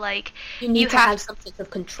 but, like, you need you to have- have some sense of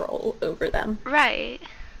control over them. right.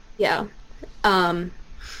 Yeah.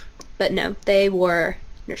 But no, they wore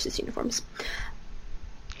nurses' uniforms.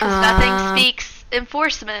 Because nothing speaks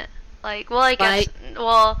enforcement. Like, well, I guess,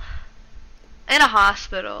 well, in a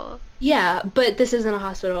hospital. Yeah, but this isn't a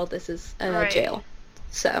hospital, this is a Right. jail.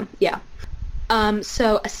 So, yeah.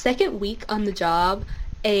 So a second week on the job,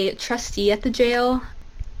 a trustee at the jail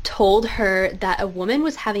told her that a woman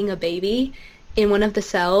was having a baby in one of the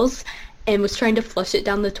cells and was trying to flush it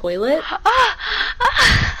down the toilet.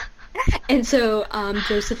 And so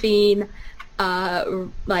Josephine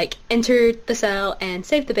like entered the cell and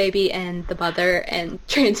saved the baby and the mother and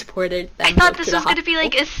transported them I thought to this the was going to be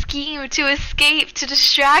like hospital. a scheme to escape, to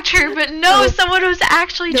distract her, but no, someone was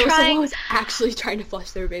actually No, someone trying. was actually trying to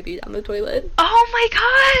flush their baby down the toilet. Oh my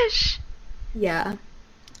gosh! Yeah.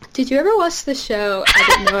 Did you ever watch the show I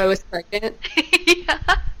Didn't Know I Was Pregnant? Yeah.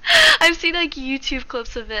 I've seen like YouTube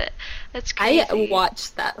clips of it. That's I crazy.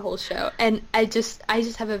 watched that whole show, and I just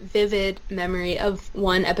have a vivid memory of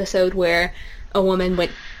one episode where a woman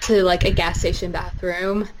went to like a gas station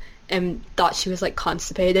bathroom and thought she was like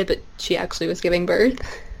constipated, but she actually was giving birth.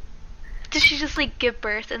 Did she just like give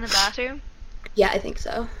birth in the bathroom? Yeah, I think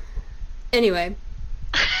so. Anyway,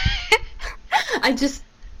 I just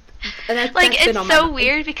Like, that's been it's on my so mind.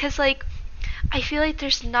 weird because, like, I feel like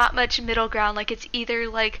there's not much middle ground. Like, it's either,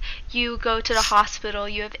 like, you go to the hospital,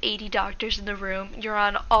 you have 80 doctors in the room, you're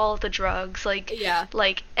on all the drugs, like, Yeah.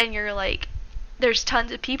 and you're, like, there's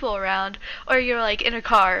tons of people around, or you're, like, in a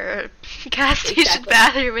car or a gas station Exactly.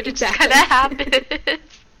 bathroom, and it just kind of happens.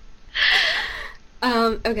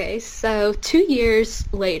 Okay, so 2 years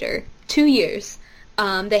later,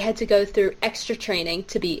 they had to go through extra training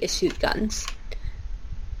to be issued guns.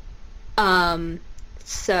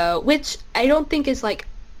 So, which I don't think is, like,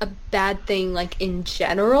 a bad thing, like, in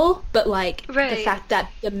general, but, like, the Right. fact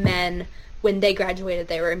that the men, when they graduated,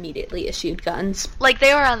 they were immediately issued guns. Like,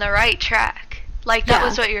 they were on the right track. Like, that Yeah.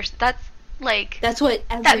 was what that's, like, That's what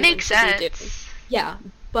that everyone makes should be doing. sense. Yeah,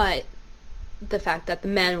 but the fact that the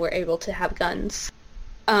men were able to have guns.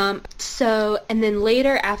 So, and then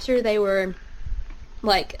later, after they left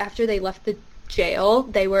the jail,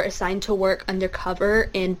 they were assigned to work undercover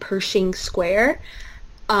in Pershing Square,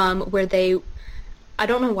 where I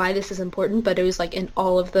don't know why this is important, but it was like in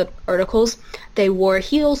all of the articles, they wore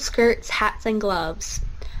heels, skirts, hats, and gloves.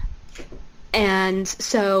 And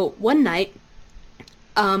so one night,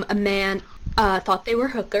 a man thought they were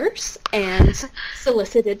hookers and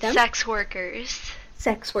solicited them. Sex workers.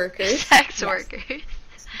 Sex workers. Sex Yes. workers.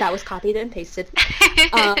 That was copied and pasted.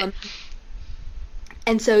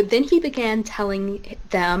 And so then he began telling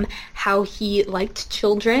them how he liked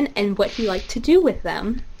children and what he liked to do with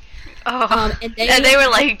them. Oh, and and they were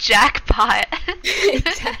like, jackpot.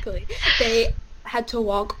 Exactly. They had to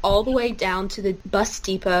walk all the way down to the bus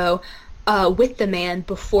depot with the man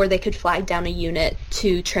before they could flag down a unit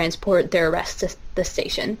to transport their arrest to the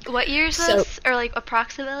station. What year is So- this? Or like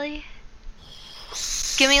approximately?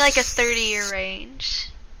 Give me like a 30-year range.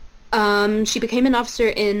 She became an officer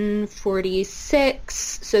in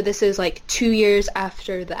 46, so this is like 2 years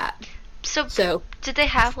after that. So did they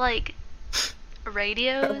have like Uh-huh.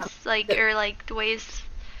 radios? Like, or like ways?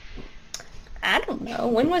 I don't know.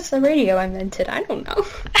 When was the radio invented? I don't know.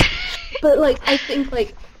 But, like, I think,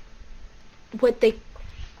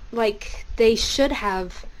 like, they should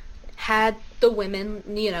have had the women,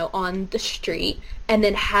 on the street and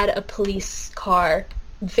then had a police car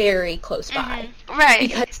very close by. Right.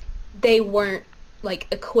 Because they weren't, like,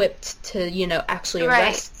 equipped to, actually Right.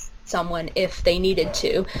 arrest someone if they needed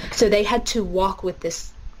to. So they had to walk with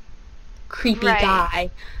this creepy Right. guy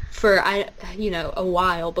for, a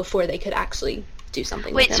while before they could actually do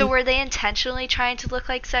something with Wait, him. so were they intentionally trying to look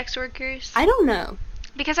like sex workers? I don't know.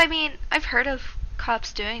 Because I mean, I've heard of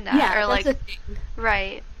cops doing that. Yeah, or that's like, the thing.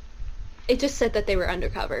 right. It just said that they were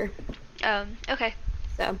undercover. Okay.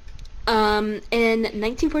 So, in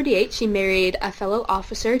 1948, she married a fellow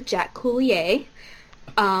officer, Jack Coulier,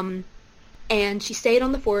 and she stayed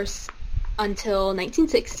on the force until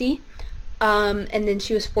 1960, and then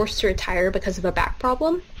she was forced to retire because of a back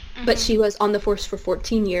problem. But she was on the force for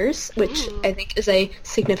 14 years, which Ooh. I think is a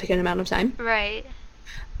significant amount of time. Right.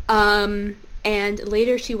 And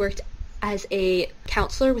later she worked as a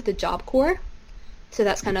counselor with the Job Corps. So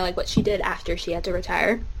that's kind of like what she did after she had to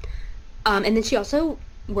retire. And then she also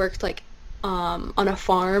worked like on a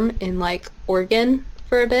farm in like Oregon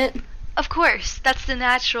for a bit. Of course, that's the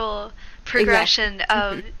natural progression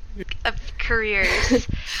of careers.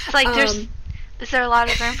 It's like is there a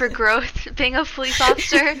lot of room for growth being a police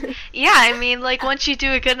officer? Yeah, I mean, like once you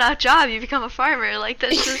do a good enough job, you become a farmer. Like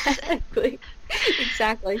that's just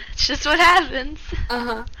Exactly. it's just what happens.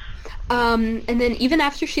 Uh-huh. And then even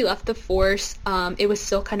after she left the force, it was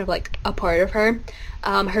still kind of like a part of her.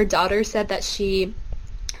 Her daughter said that she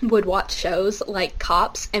would watch shows like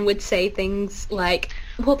Cops and would say things like,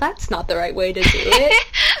 well, that's not the right way to do it.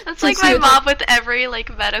 That's So like she my would, mom with every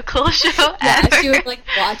like medical show Yeah, ever. she would like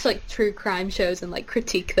watch like true crime shows and like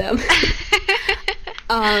critique them.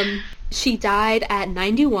 She died at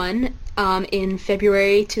 91 in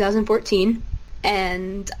February 2014,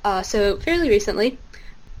 and so fairly recently.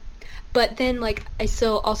 But then, like, I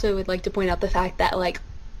still also would like to point out the fact that, like,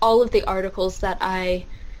 all of the articles that I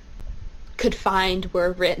could find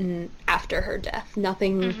were written after her death.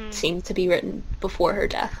 Nothing seemed to be written before her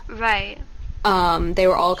death. Right. They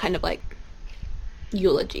were all kind of, like,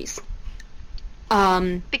 eulogies.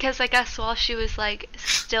 Because I guess while she was, like,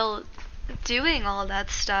 still doing all that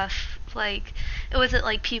stuff, like, it wasn't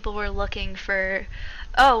like people were looking for,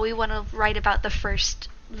 oh, we want to write about the first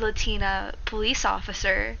Latina police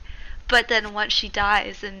officer. But then once she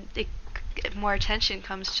dies and more attention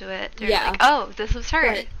comes to it, they're like, oh, this was her.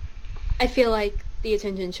 But I feel like the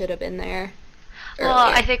attention should have been there earlier. Well,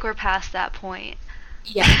 I think we're past that point.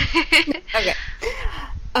 Yeah. Okay.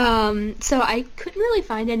 So I couldn't really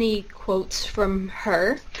find any quotes from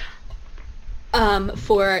her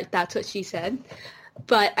for That's What She Said,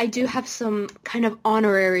 but I do have some kind of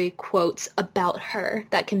honorary quotes about her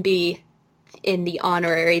that can be in the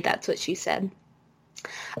honorary That's What She Said.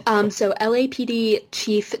 So LAPD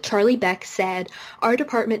Chief Charlie Beck said, "Our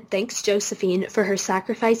department thanks Josephine for her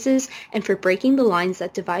sacrifices and for breaking the lines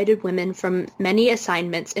that divided women from many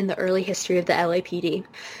assignments in the early history of the LAPD.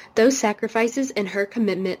 Those sacrifices and her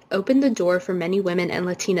commitment opened the door for many women and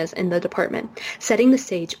Latinas in the department, setting the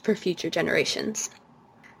stage for future generations."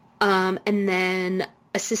 And then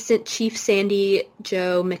Assistant Chief Sandy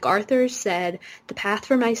Jo MacArthur said, "The path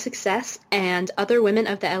for my success and other women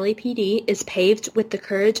of the LAPD is paved with the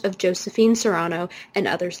courage of Josephine Serrano and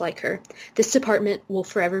others like her. This department will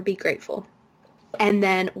forever be grateful." And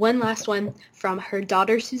then one last one from her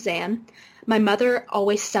daughter Suzanne. "My mother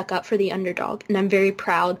always stuck up for the underdog, and I'm very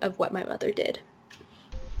proud of what my mother did."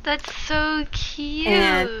 That's so cute.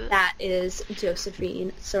 And that is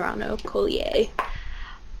Josephine Serrano Collier.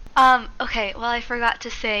 Okay, well, I forgot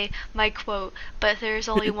to say my quote, but there's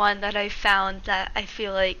only one that I found that I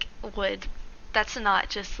feel like that's not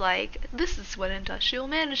just like, this is what industrial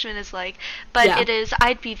management is like, but it is,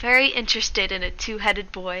 "I'd be very interested in a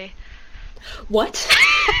two-headed boy." What?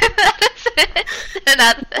 That's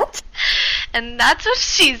it. And that's what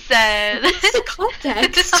she said. What's the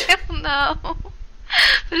context? I don't know.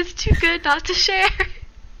 But it's too good not to share.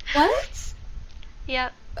 What?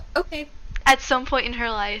 Yep. Okay. At some point in her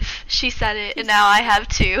life, she said it, and now I have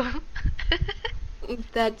too.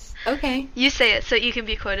 That's okay. You say it so you can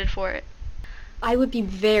be quoted for it. "I would be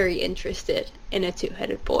very interested in a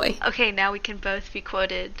two-headed boy." Okay, now we can both be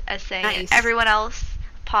quoted as saying Nice. it. Everyone else,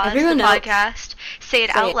 pause the podcast, say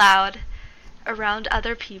it out loud around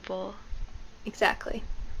other people. Exactly.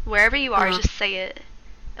 Wherever you are, just say it.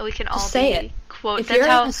 And we can all say be it. quoted. If you're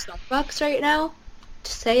at a Starbucks right now,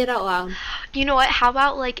 just say it out loud. You know what? How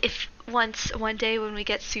about, like, if one day when we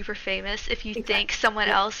get super famous, if you think someone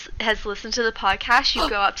else has listened to the podcast, you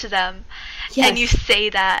go up to them and you say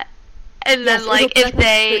that. And then, like, if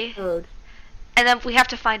they... And then we have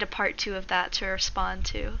to find a part 2 of that to respond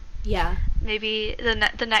to. Yeah. Maybe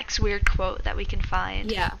the next weird quote that we can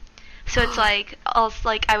find. Yeah. So it's like,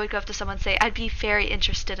 I would go up to someone and say, "I'd be very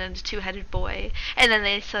interested in a two-headed boy," and then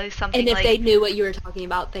they say something like... And if they knew what you were talking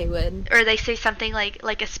about, they would. Or they say something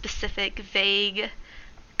like a specific, vague,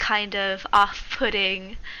 kind of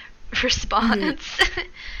off-putting response. Yeah.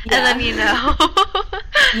 And then you know.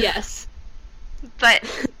 Yes. But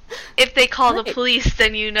if they call the police,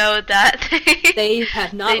 then you know that they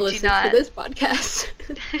have not listened to this podcast.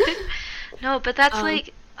 No, but that's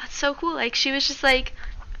that's so cool. Like, she was just like,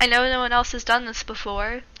 I know no one else has done this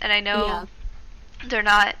before, and I know they're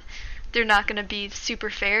not gonna be super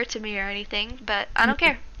fair to me or anything, but I don't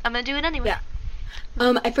care. I'm gonna do it anyway. Yeah.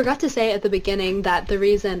 I forgot to say at the beginning that the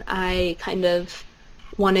reason I kind of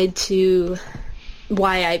wanted to,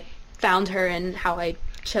 why I found her and how I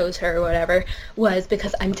chose her or whatever, was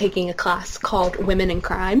because I'm taking a class called Women in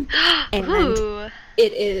Crime, and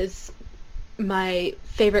it is my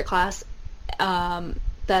favorite class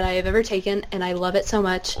that I have ever taken, and I love it so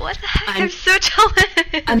much. What the heck? I'm so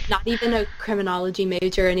jealous. I'm not even a criminology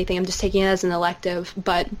major or anything. I'm just taking it as an elective,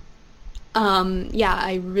 but yeah,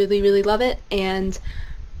 I really, really love it, and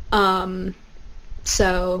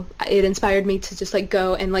so it inspired me to just, like,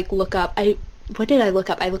 go and, like, look up. What did I look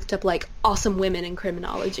up? I looked up, like, awesome women in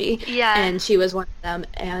criminology. Yeah. And she was one of them,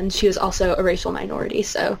 and she was also a racial minority,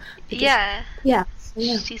 so... Yeah. Yeah.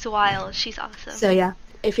 She's wild. She's awesome. So, yeah.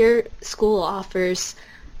 If your school offers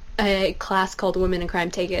a class called Women in Crime,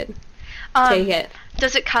 take it. Take it.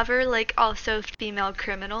 Does it cover, like, also female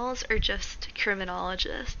criminals or just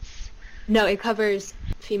criminologists? No, it covers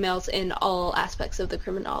females in all aspects of the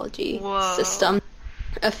criminology system.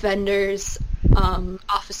 Offenders,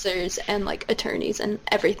 officers, and, like, attorneys and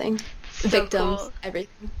everything. So victims, cool.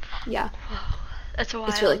 Everything. Yeah. That's wild.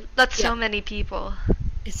 It's really, That's so many people.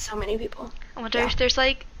 It's so many people. I wonder if there's,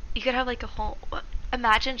 like, You could have like a whole.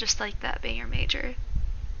 Imagine just like that being your major.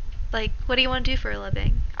 Like, what do you want to do for a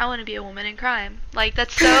living? I want to be a woman in crime. Like,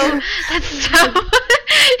 that's so,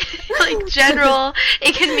 like, general.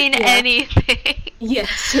 It can mean Yeah. anything.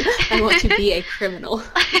 Yes, I want to be a criminal.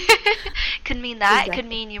 Could mean that. It Exactly. could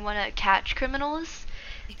mean you want to catch criminals.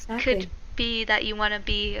 Exactly. Could be that you want to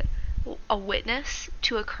be a witness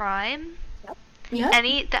to a crime. Yep.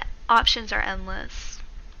 The options are endless.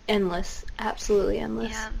 Endless. Absolutely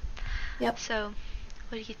endless. Yeah. Yep. So,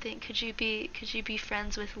 what do you think? Could you be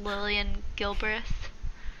friends with Lillian Gilbreth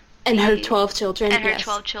And her the- 12 children. and her yes.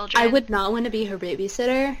 12 children? I would not want to be her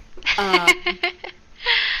babysitter. I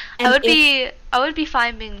and would be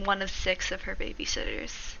fine being one of 6 of her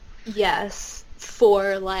babysitters. Yes,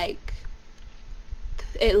 for like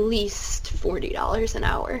at least $40 an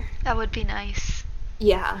hour. That would be nice.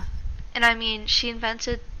 Yeah. And I mean, she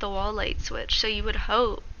invented the wall light switch, so you would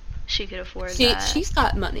hope she could afford that. She's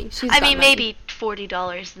got money. I mean, maybe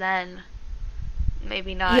 $40 then.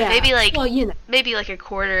 Maybe not. Yeah. Maybe like Well, you know. maybe like a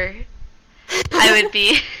quarter. I would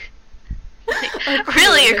be A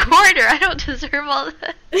really a quarter. quarter. I don't deserve all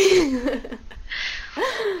that.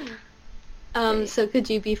 So could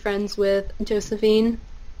you be friends with Josephine?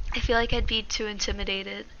 I feel like I'd be too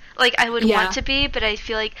intimidated. Like I would Yeah. want to be, but I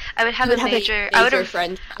feel like I would have You would a have major. a I would major have.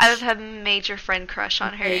 friend I would crush. have a major friend crush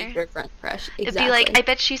on her. Major friend crush. Exactly. It'd be like I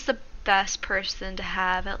bet she's the best person to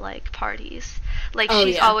have at like parties. Like Oh,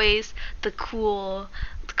 she's yeah. always the cool,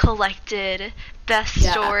 collected, best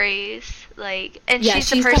Yeah. stories. Like, and Yeah, she's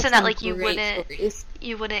the she's got person that some like you great wouldn't stories.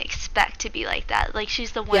 expect to be like that. Like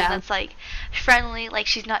she's the one Yeah. that's like friendly. Like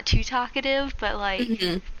she's not too talkative, but like.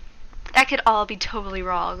 Mhm. That could all be totally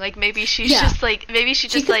wrong. Like maybe she's Yeah. just like maybe she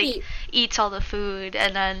just could like be- eats all the food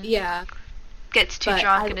and then Yeah. gets too but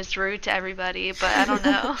drunk I- and is rude to everybody. But I don't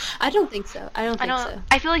know. I don't think so. I don't I think don't. so.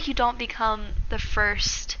 I feel like you don't become the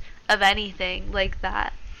first of anything like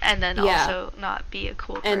that, and then Yeah. also not be a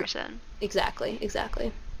cool And- person. Exactly.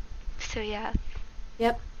 Exactly. So yeah.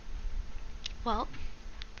 Yep. Well,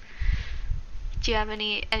 do you have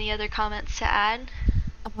any other comments to add?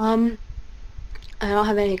 I don't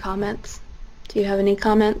have any comments. Do you have any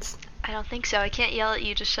comments? I don't think so. I can't yell at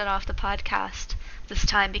you to shut off the podcast this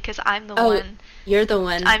time because I'm the Oh, one. you're the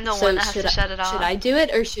one. I'm the So one that has to shut it off. Should I do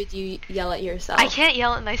it or should you yell at yourself? I can't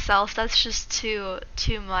yell at myself. That's just too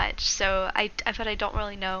much. So but I don't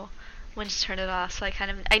really know when to turn it off. So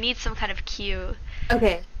I need some kind of cue.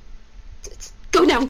 Okay. Go now.